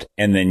mode,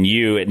 and then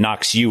it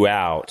knocks you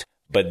out.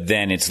 But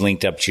then it's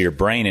linked up to your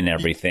brain and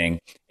everything,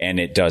 and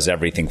it does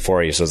everything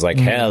for you. So it's like,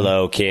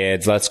 hello,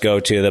 kids, let's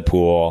go to the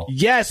pool.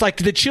 Yes, like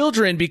the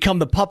children become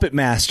the puppet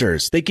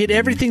masters. They get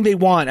everything they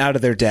want out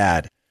of their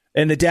dad.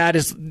 And the dad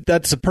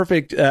that's a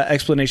perfect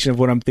explanation of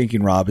what I'm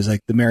thinking, Rob, is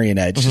like the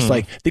marionette. It's just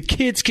like the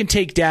kids can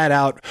take dad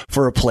out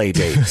for a play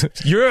date.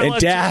 You're and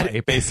dad,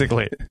 toy,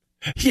 basically.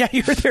 Yeah,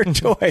 you're their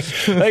toy.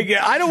 Like,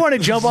 I don't want to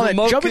jump on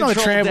that. Jumping on the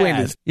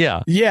trampoline.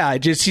 Yeah.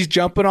 He's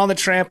jumping on the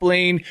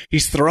trampoline.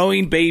 He's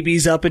throwing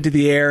babies up into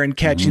the air and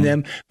catching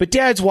them. But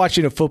dad's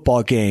watching a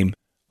football game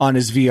on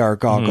his VR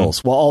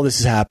goggles while all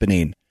this is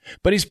happening.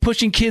 But he's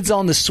pushing kids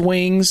on the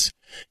swings.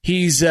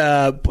 He's,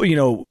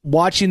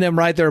 watching them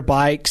ride their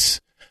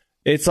bikes.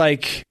 It's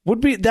like,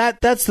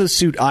 that's the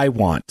suit I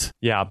want.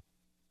 Yeah.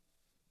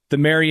 The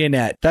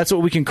marionette. That's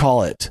what we can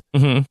call it.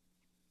 Mm-hmm.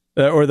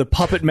 Or the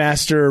Puppet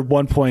Master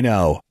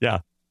 1.0. Yeah.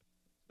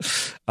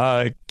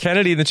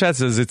 Kennedy in the chat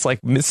says it's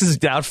like Mrs.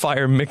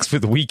 Doubtfire mixed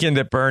with Weekend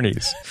at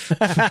Bernie's.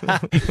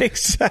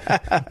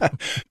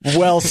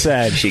 Well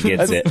said. She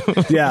gets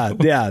it.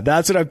 Yeah,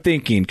 that's what I'm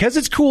thinking. Because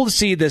it's cool to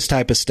see this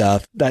type of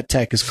stuff. That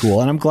tech is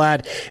cool, and I'm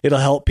glad it'll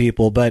help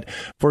people. But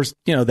for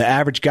the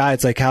average guy,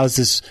 it's like, how's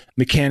this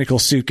mechanical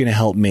suit going to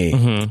help me?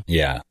 Mm-hmm.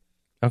 Yeah.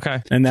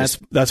 Okay. And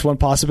that's one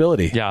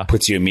possibility. Yeah.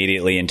 Puts you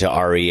immediately into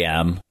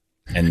REM.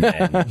 And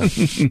then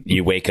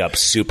you wake up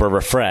super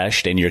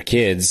refreshed, and your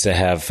kids are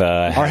happy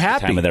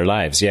the time of their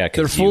lives. Yeah,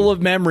 they're full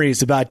of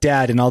memories about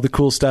dad and all the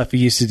cool stuff he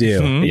used to do.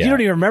 Mm-hmm. You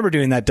don't even remember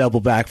doing that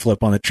double backflip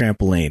on the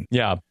trampoline.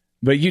 Yeah,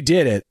 but you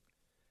did it.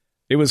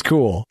 It was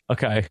cool.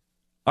 Okay,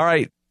 all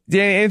right.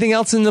 Anything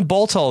else in the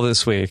bolt hole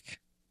this week?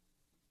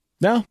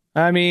 No,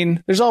 I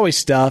mean, there's always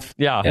stuff.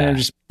 Yeah, and I'm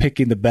just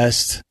picking the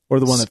best or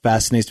the one that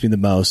fascinates me the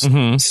most.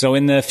 Mm-hmm. So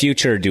in the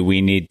future, do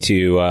we need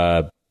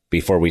to?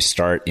 Before we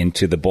start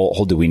into the bolt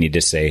hole, do we need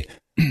to say,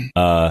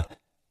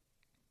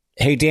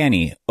 hey,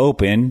 Danny,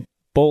 open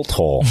bolt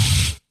hole?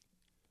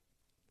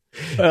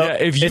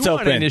 If you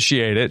want to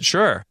initiate it,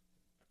 sure.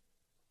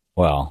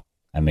 Well,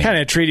 I mean, kind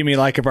of treating me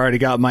like I've already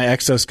got my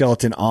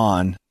exoskeleton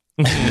on.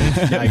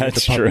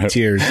 That's true.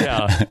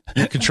 Yeah,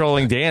 you're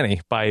controlling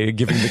Danny by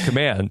giving the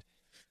command.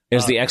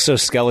 Is the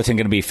exoskeleton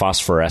going to be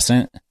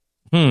phosphorescent?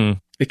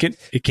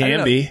 It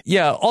can be.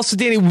 Yeah. Also,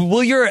 Danny,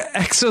 will your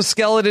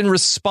exoskeleton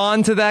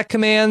respond to that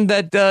command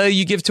that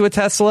you give to a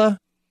Tesla?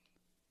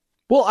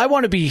 Well, I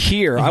want to be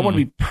here. I want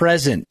to be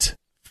present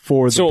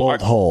for the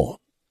bolt hole.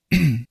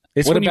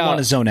 It's what you want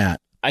to zone out.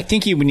 I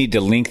think you would need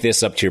to link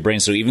this up to your brain.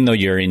 So even though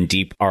you're in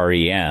deep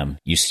REM,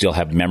 you still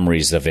have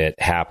memories of it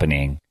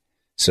happening.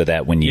 So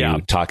that when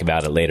you talk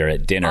about it later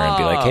at dinner and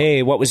be like,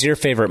 hey, what was your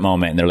favorite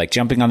moment? And they're like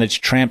jumping on the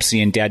tramp,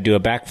 seeing dad do a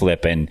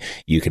backflip. And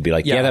you could be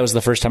like, yeah, that was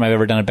the first time I've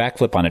ever done a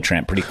backflip on a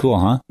tramp. Pretty cool,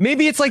 huh?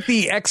 Maybe it's like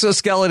the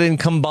exoskeleton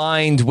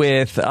combined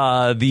with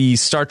the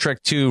Star Trek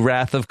II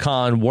Wrath of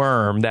Khan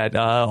worm that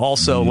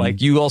also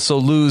like you also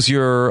lose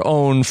your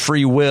own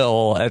free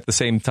will at the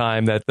same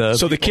time that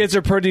So the kids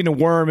are putting a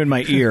worm in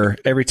my ear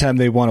every time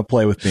they want to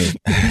play with me.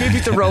 Maybe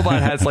the robot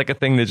has like a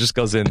thing that just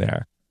goes in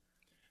there.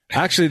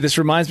 Actually, this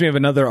reminds me of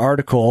another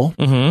article.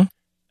 Mm-hmm.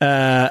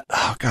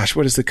 Oh, gosh,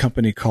 what is the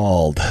company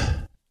called?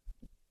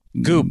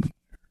 Goop.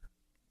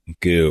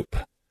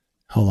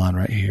 Hold on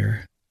right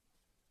here.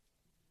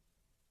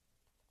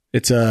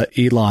 It's a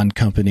Elon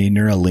company,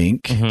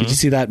 Neuralink. Mm-hmm. Did you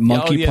see that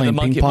monkey playing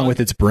ping pong with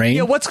its brain?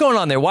 Yeah, what's going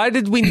on there? Why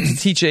did we need to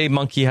teach a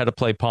monkey how to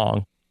play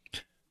Pong?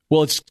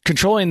 Well, it's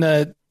controlling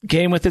the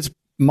game with its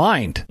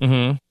mind.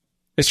 Mm-hmm.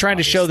 It's trying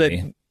to show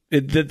that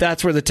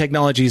that's where the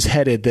technology is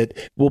headed,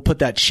 that we'll put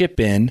that chip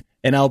in,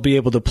 and I'll be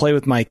able to play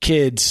with my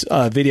kids'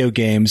 video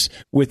games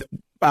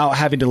without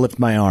having to lift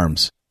my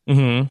arms.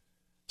 Mm-hmm.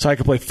 So I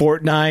could play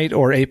Fortnite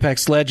or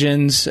Apex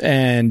Legends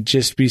and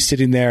just be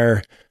sitting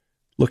there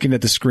looking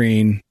at the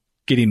screen,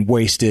 getting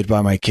wasted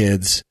by my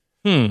kids.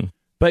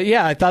 But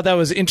yeah, I thought that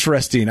was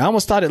interesting. I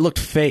almost thought it looked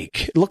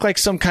fake. It looked like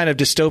some kind of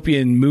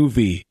dystopian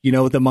movie,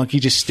 with the monkey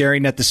just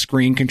staring at the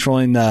screen,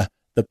 controlling the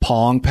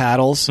Pong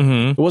paddles.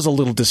 Mm-hmm. It was a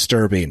little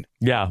disturbing.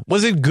 Yeah.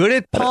 Was it good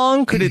at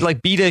Pong? Could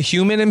it beat a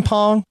human in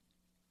Pong?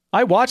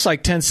 I watched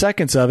 10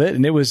 seconds of it,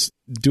 and it was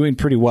doing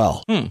pretty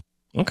well.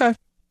 Okay.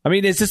 I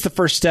mean, is this the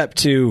first step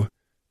to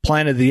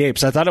Planet of the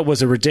Apes? I thought it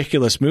was a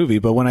ridiculous movie,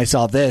 but when I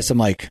saw this, I'm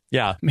like,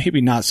 yeah, maybe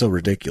not so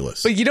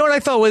ridiculous. But you know what I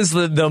thought was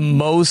the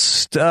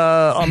most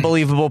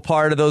unbelievable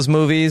part of those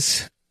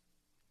movies?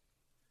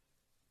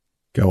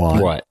 Go on.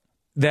 What?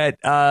 That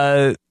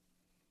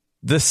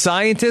the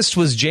scientist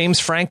was James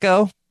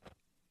Franco.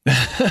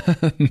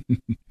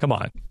 Come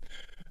on.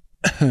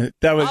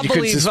 That was I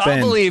believe there's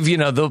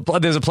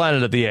a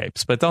Planet of the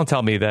Apes, but don't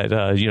tell me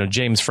that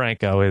James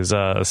Franco is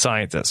a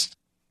scientist,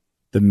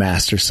 the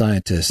master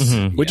scientist.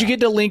 Mm-hmm. Would you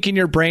get a link in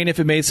your brain if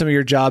it made some of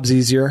your jobs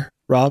easier,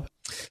 Rob?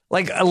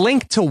 Like a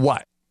link to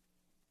what?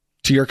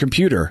 To your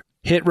computer.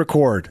 Hit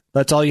record.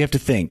 That's all you have to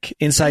think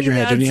inside your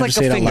head. Don't you have to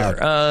say it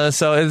out loud?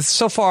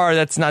 So far,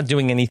 that's not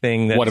doing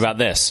anything. What about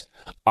this?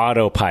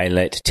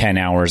 Autopilot 10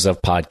 hours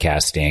of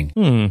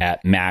podcasting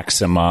at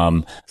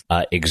maximum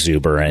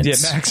exuberance.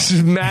 Yeah,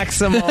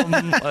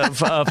 maximum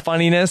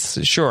funniness.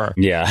 Sure.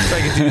 Yeah. If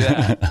I could do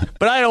that.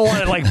 But I don't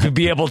want to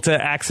be able to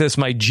access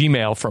my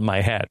Gmail from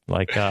my head.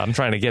 I'm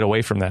trying to get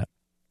away from that.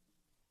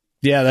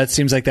 Yeah, that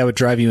seems like that would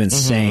drive you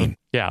insane. Mm-hmm.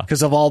 Yeah.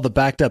 Because of all the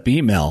backed up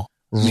email.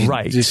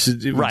 Right.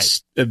 It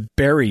would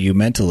bury you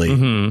mentally.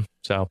 Mm-hmm.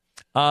 So,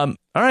 all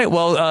right.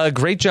 Well,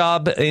 great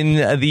job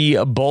in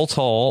the bolt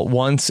hole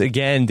once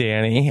again,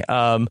 Danny.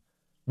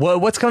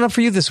 What's coming up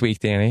for you this week,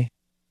 Danny?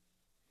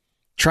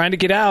 Trying to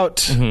get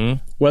out,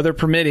 weather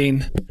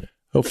permitting.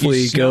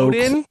 Hopefully, go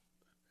in.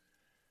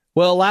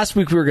 Well, last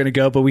week we were going to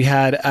go, but we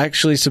had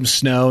actually some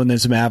snow and then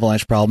some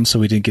avalanche problems, so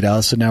we didn't get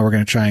out. So now we're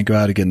going to try and go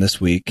out again this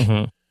week.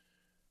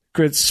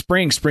 Good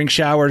spring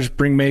showers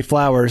bring May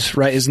flowers,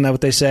 right? Isn't that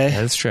what they say?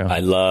 That's true. I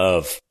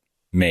love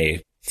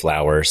May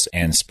flowers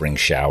and spring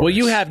showers. Well,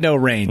 you have no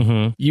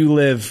rain. You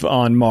live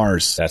on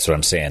Mars. That's what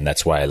I'm saying.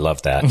 That's why I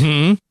love that.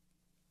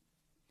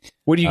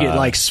 What do you get?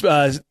 Like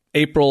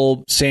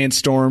April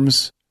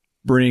sandstorms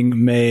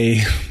bring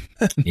May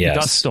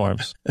dust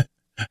storms.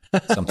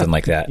 Something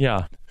like that.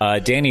 Yeah.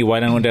 Danny, why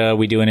don't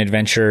we do an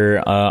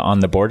adventure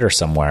on the border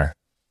somewhere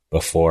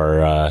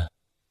before...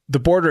 the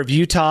border of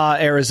Utah,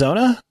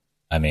 Arizona?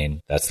 I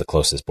mean, that's the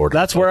closest border.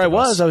 That's where I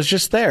was. I was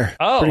just there.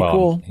 Oh, pretty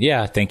cool.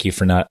 Yeah, thank you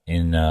for not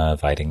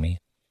inviting me.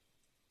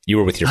 You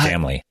were with your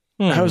family.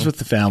 I was with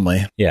the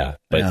family. Yeah,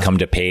 but come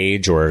to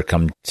Page or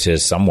come to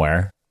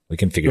somewhere. We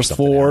can figure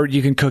something out. Before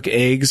you can cook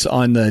eggs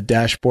on the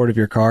dashboard of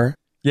your car.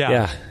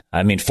 Yeah.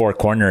 I mean, Four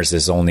Corners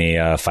is only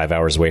 5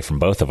 hours away from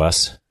both of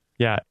us.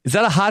 Yeah. Is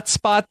that a hot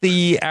spot,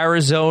 the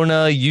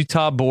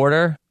Arizona-Utah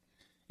border?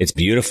 It's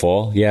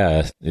beautiful.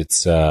 Yeah.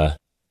 It's...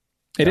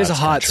 It is a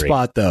hot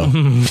spot, though.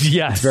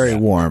 Yes. It's very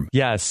warm.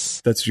 Yes.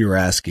 That's what you were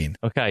asking.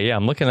 Okay, yeah,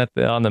 I'm looking at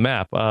on the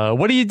map.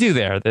 What do you do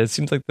there? It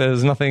seems like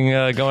there's nothing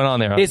going on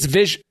there. It's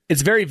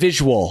very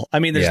visual. I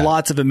mean, there's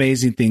lots of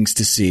amazing things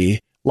to see.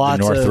 The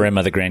north rim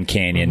of the Grand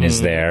Canyon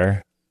is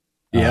there.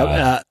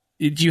 Yeah.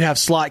 You have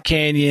slot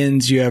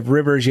canyons, you have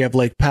rivers, you have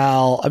Lake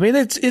Powell. I mean,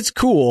 it's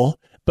cool,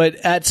 but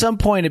at some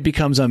point it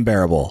becomes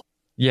unbearable.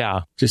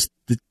 Yeah. Just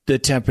the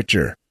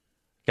temperature.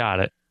 Got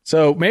it.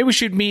 So maybe we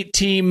should meet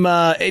Team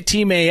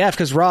AF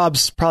because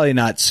Rob's probably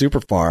not super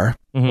far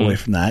away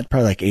from that.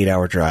 Probably like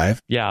 8-hour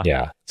drive. Yeah.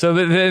 Yeah. So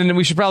then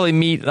we should probably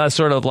meet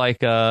sort of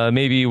like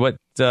maybe what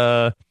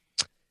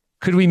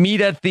could we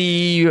meet at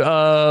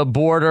the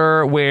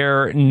border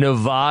where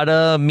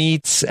Nevada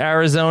meets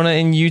Arizona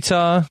and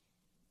Utah?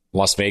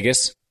 Las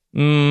Vegas?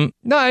 No,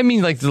 I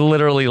mean like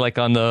literally like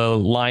on the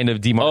line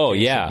of demarcation. Oh,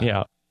 yeah.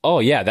 Yeah. Oh,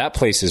 yeah, that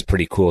place is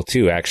pretty cool,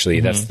 too,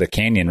 actually. That's the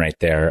canyon right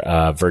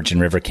there, Virgin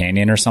River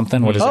Canyon or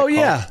something. What is it called?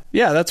 Yeah.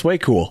 Yeah, that's way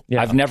cool.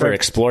 Yeah. I've never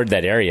explored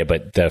that area,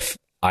 but the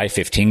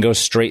I-15 goes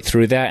straight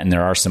through that, and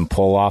there are some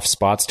pull-off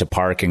spots to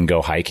park and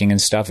go hiking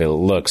and stuff. It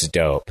looks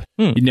dope.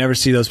 You never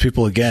see those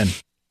people again.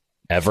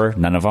 Ever?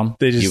 None of them?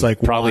 They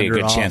just probably a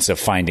good off. chance of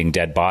finding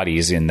dead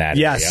bodies in that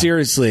area. Yeah,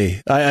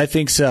 seriously. I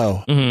think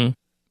so. Okay.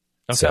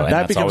 So,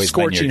 that becomes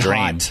scorching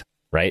hot.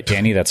 Right,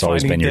 Danny? That's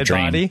always been your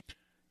dream. Body?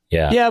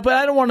 Yeah, but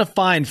I don't want to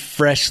find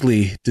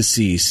freshly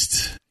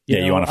deceased.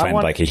 You want to find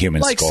like a human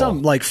like skull.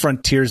 Some like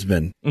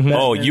frontiersman.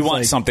 You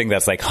want something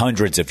that's like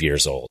hundreds of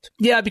years old.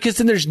 Yeah, because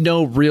then there's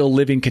no real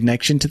living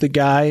connection to the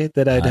guy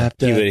that I'd have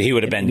to... He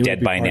would have been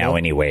dead by now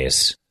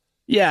anyways.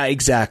 Yeah,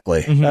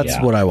 exactly. That's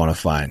what I want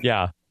to find.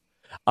 Yeah.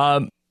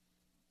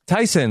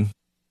 Tyson,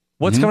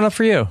 what's coming up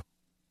for you?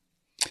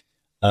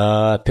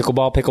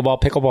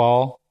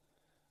 Pickleball.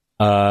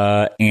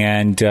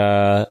 And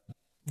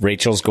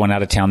Rachel's going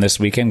out of town this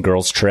weekend,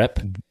 girls' trip.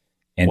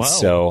 And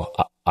so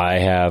I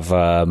have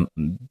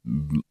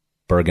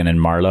Bergen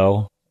and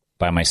Marlowe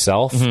by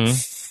myself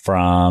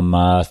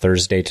from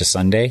Thursday to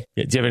Sunday.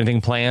 Do you have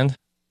anything planned?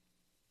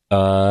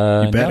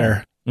 You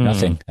better. No,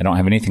 nothing. I don't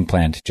have anything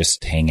planned.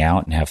 Just hang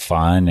out and have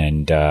fun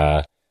and,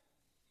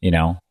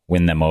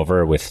 win them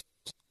over with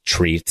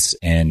treats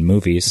and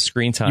movies.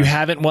 Screen time. You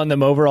haven't won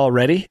them over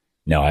already?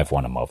 No, I've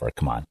won them over.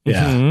 Come on.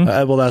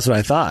 Yeah. Well, that's what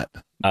I thought.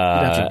 You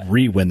have to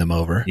re-win them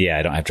over. Yeah,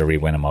 I don't have to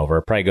re-win them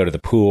over. Probably go to the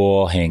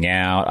pool, hang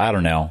out. I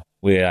don't know.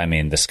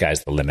 The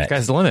sky's the limit.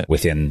 Sky's the limit.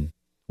 Within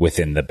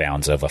the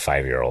bounds of a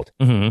 5-year-old.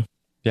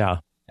 Yeah.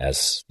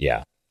 So,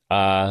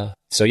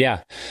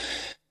 yeah.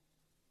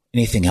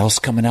 Anything else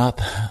coming up?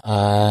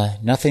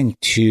 Nothing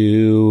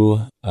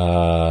too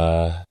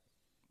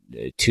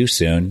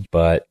soon,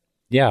 but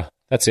yeah,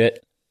 that's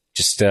it.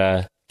 Just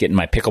getting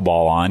my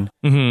pickleball on.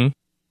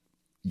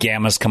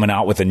 Gamma's coming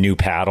out with a new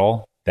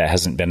paddle that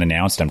hasn't been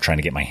announced. I'm trying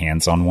to get my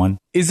hands on one.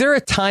 Is there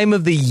a time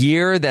of the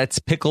year that's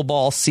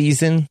pickleball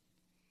season?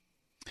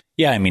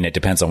 Yeah, I mean, it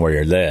depends on where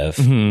you live.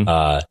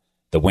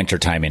 The winter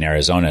time in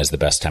Arizona is the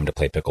best time to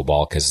play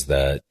pickleball because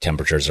the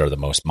temperatures are the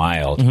most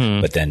mild.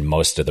 But then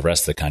most of the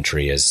rest of the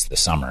country is the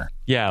summer.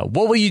 Yeah.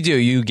 What will you do?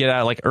 You get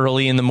out like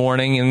early in the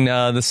morning in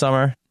the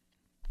summer?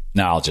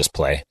 No, I'll just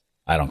play.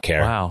 I don't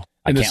care. Wow.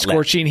 In the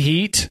scorching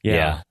heat?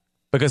 Yeah.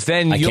 Because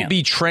then you'll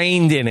be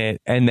trained in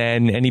it, and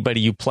then anybody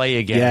you play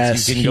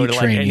against, you can go to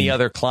like any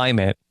other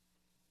climate.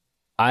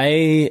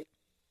 I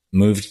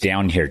moved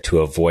down here to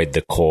avoid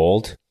the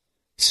cold,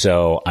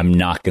 so I'm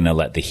not going to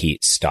let the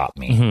heat stop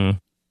me.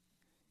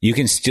 You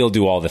can still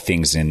do all the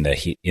things in the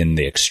heat, in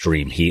the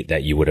extreme heat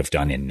that you would have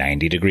done in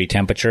 90-degree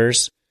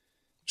temperatures.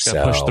 Just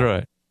gotta push through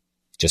it.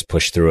 Just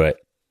push through it.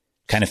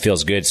 Kind of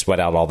feels good.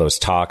 Sweat out all those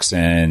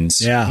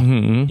toxins. Yeah.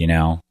 You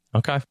know.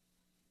 Okay.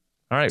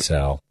 All right.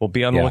 So we'll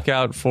be on the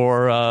lookout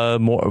for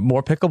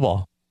more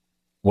pickleball.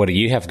 What do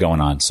you have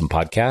going on? Some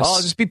podcasts? I'll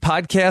just be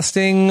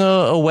podcasting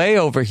away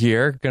over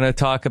here. Going to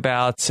talk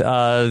about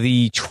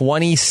the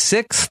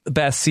 26th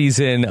best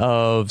season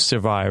of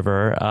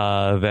Survivor.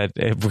 That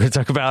we're going to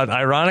talk about,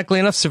 ironically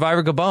enough,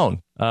 Survivor Gabon.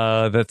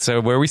 That's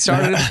where we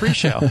started in the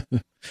pre-show.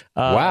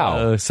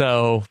 Wow.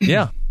 So,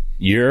 yeah.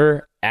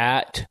 You're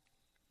at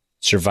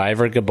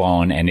Survivor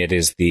Gabon, and it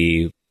is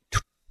the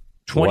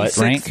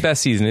 26th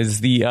best season. It is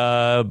the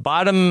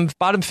bottom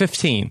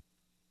 15.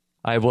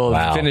 I will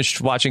have finished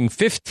watching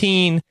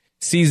 15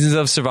 seasons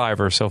of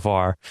Survivor so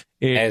far.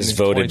 As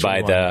voted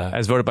by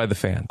the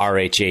fans.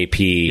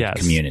 RHAP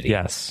community.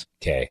 Yes.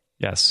 Okay.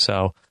 Yes.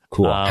 So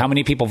cool. How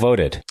many people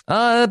voted?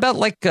 About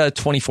like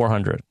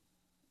 2,400.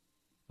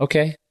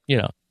 Okay.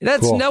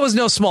 That was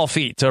no small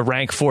feat to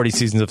rank 40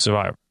 seasons of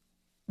Survivor.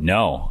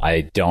 No,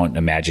 I don't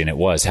imagine it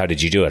was. How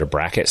did you do it? A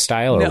bracket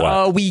style or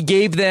what? We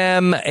gave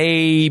them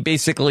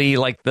basically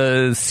like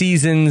the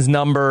seasons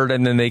numbered,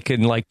 and then they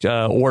can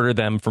order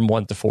them from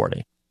 1 to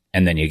 40.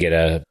 And then you get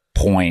a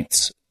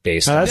points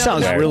based on that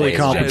sounds really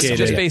complicated.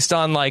 Just based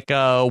on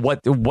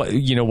what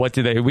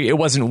did they? It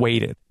wasn't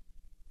weighted.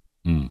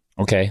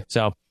 Okay.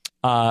 So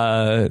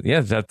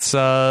that's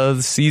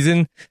the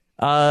season.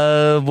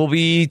 Will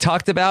be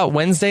talked about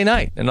Wednesday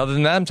night. And other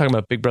than that, I'm talking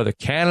about Big Brother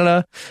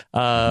Canada,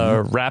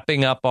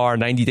 wrapping up our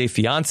 90 Day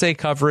Fiancé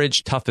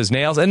coverage, Tough as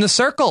Nails, and The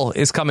Circle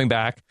is coming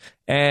back.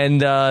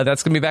 And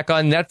that's going to be back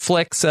on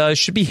Netflix.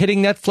 Should be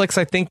hitting Netflix,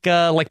 I think,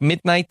 like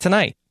midnight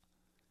tonight.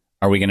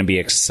 Are we going to be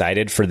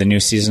excited for the new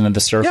season of The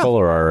Circle,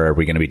 or are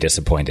we going to be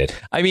disappointed?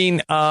 I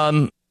mean,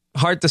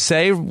 hard to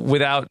say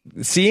without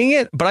seeing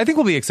it, but I think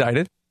we'll be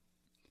excited.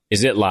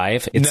 Is it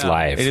live? It's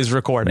live. It is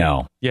recorded.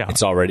 No. Yeah.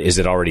 It's already. Is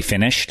it already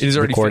finished? It is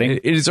already recording.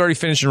 It is already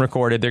finished and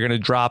recorded. They're going to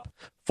drop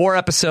 4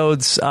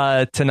 episodes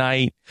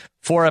tonight,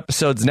 4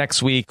 episodes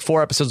next week,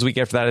 4 episodes the week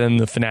after that, and then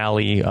the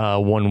finale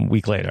 1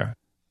 week later.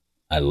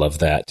 I love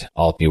that.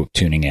 I'll be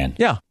tuning in.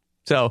 Yeah.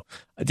 So,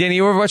 Danny,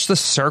 you ever watch The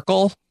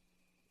Circle?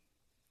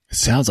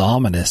 Sounds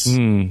ominous.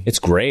 It's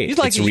great. You'd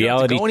like it's reality. You don't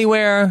have to go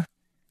anywhere.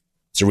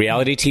 It's a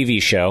reality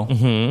TV show.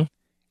 Mm-hmm.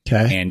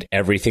 Okay. And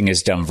everything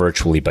is done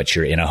virtually, but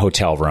you're in a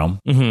hotel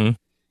room. Mm-hmm.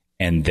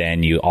 And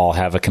then you all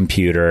have a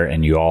computer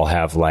and you all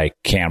have like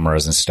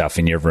cameras and stuff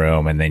in your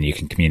room, and then you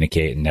can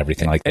communicate and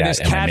everything like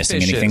that. Am I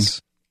missing anything?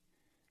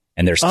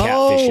 And there's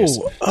catfishes.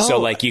 So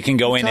like you can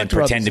go in and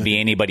pretend to be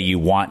anybody you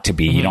want to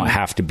be. You don't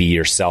have to be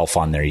yourself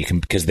on there. You can,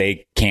 because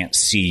they can't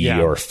see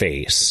your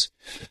face.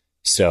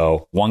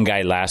 So one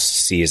guy last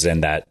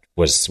season that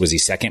was he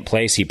second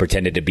place? He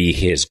pretended to be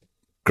his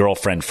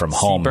girlfriend from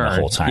home the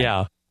whole time.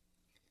 Yeah.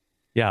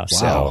 Yeah.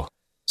 So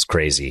it's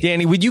crazy.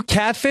 Danny, would you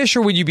catfish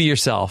or would you be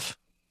yourself?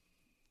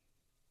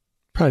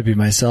 Probably be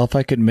myself.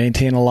 I could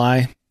maintain a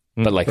lie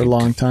but like for a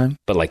long time.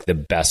 But like the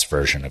best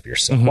version of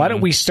yourself. Why don't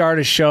we start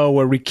a show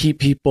where we keep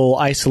people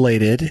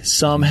isolated?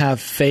 Some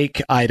have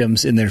fake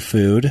items in their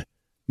food,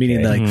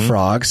 meaning like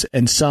frogs,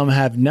 and some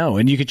have no.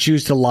 And you could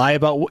choose to lie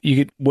about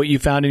what you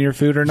found in your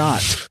food or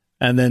not.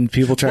 And then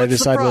people try to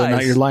decide whether or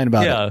not you're lying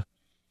about it.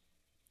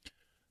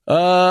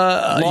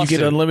 You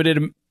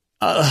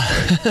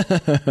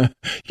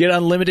get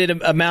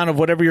unlimited amount of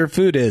whatever your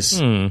food is,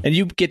 and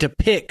you get to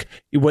pick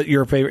what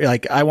your favorite.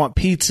 Like, I want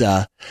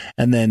pizza,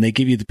 and then they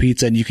give you the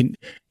pizza, and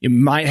you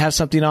might have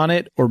something on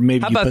it, or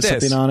maybe you put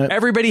something on it.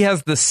 Everybody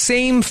has the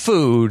same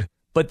food,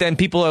 but then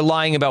people are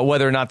lying about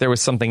whether or not there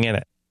was something in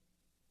it.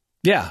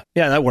 Yeah,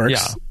 that works.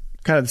 Yeah.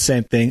 Kind of the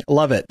same thing. I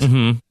love it.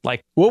 Mm-hmm.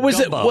 Like, what was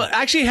gumbo. it? Well,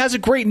 actually, it has a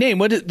great name.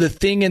 What is the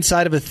thing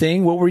inside of a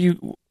thing? What were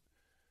you?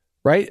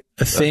 Right?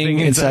 A thing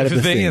inside of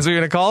a thing. Is what you're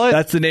going to call it?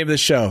 That's the name of the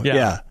show.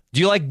 Yeah.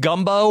 Do you like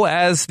gumbo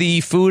as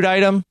the food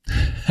item?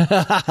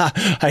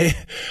 I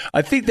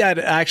think that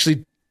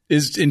actually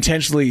is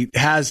intentionally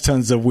has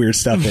tons of weird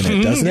stuff in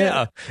it, doesn't it?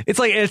 Yeah.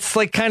 It's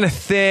like kind of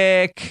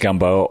thick.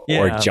 Gumbo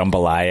or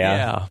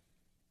jambalaya.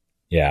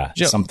 Yeah.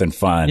 Something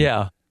fun.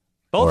 Yeah.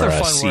 Both or are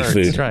fun seafood.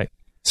 words. That's right.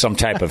 Some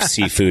type of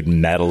seafood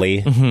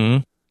medley.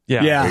 Mm-hmm.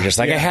 Yeah. You're just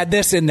like, I had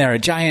this in there, a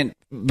giant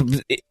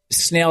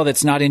snail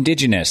that's not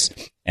indigenous.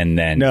 And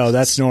then no,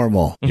 that's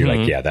normal. You're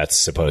like, yeah, that's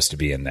supposed to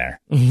be in there.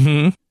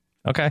 Mm-hmm.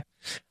 Okay.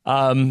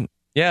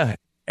 Yeah.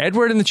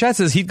 Edward in the chat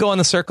says he'd go on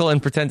The Circle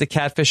and pretend to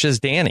catfish as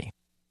Danny.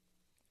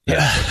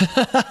 Yeah.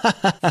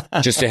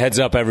 Just a heads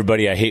up,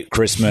 everybody. I hate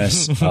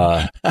Christmas.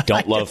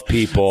 Don't love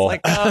people.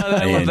 Like,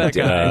 I love that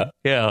guy.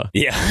 Yeah.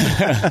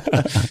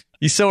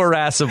 He's so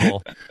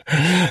irascible.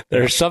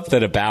 There's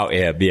something about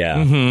him. Yeah.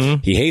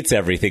 Mm-hmm. He hates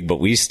everything, but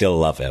we still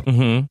love him.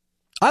 Mm-hmm.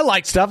 I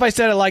like stuff. I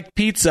said I like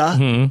pizza.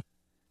 Mm-hmm.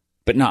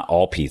 But not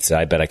all pizza.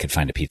 I bet I could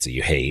find a pizza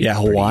you hate. Yeah,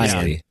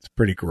 Hawaiian. It's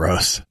pretty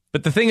gross.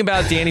 But the thing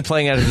about Danny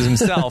playing out of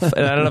himself,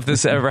 and I don't know if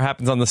this ever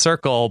happens on The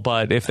Circle,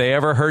 but if they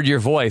ever heard your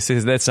voice,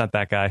 that's not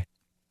that guy.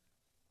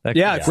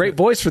 Great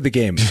voice for the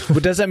game.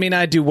 But does that mean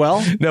I do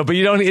well? No, but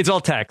you don't. It's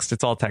all text.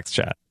 It's all text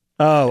chat.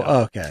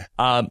 Oh, okay.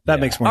 That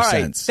makes more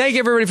sense. Thank you,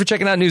 everybody, for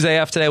checking out News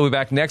AF today. We'll be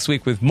back next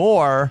week with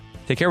more.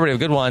 Take care, everybody.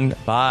 Have a good one.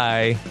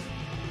 Bye.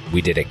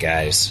 We did it,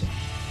 guys.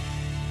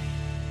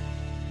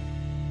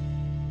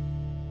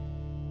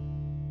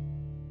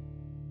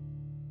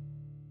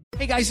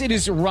 guys, it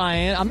is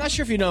Ryan. I'm not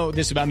sure if you know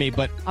this about me,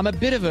 but I'm a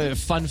bit of a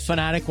fun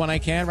fanatic when I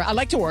can. I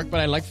like to work, but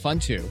I like fun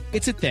too.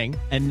 It's a thing.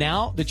 And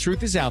now the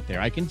truth is out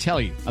there. I can tell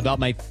you about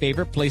my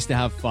favorite place to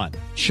have fun.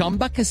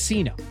 Chumba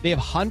Casino. They have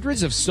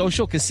hundreds of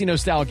social casino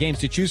style games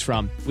to choose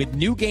from with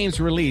new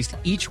games released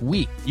each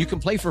week. You can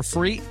play for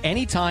free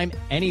anytime,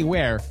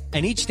 anywhere.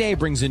 And each day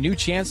brings a new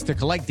chance to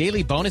collect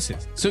daily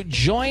bonuses. So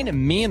join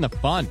me in the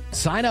fun.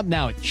 Sign up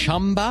now at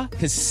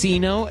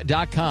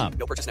ChumbaCasino.com.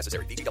 No purchase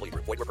necessary. VGW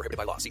Group. Void where prohibited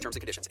by law. See terms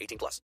and conditions.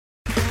 18+.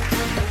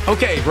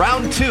 Okay,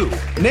 round two.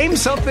 Name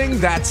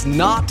something that's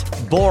not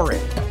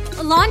boring.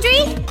 A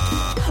laundry?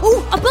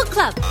 Ooh, a book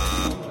club.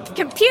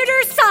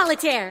 Computer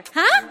solitaire,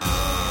 huh?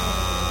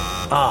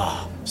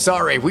 Ah,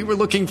 sorry. We were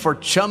looking for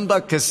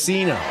Chumba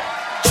Casino.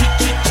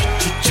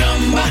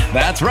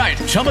 That's right.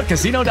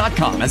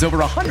 ChumbaCasino.com has over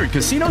 100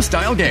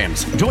 casino-style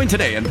games. Join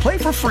today and play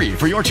for free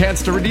for your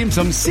chance to redeem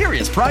some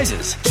serious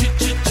prizes.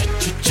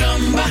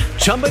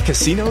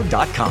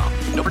 ChumbaCasino.com.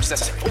 No purchase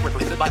necessary. Void where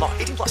prohibited by law.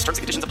 18+. Terms and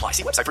conditions apply.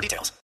 See website for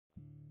details.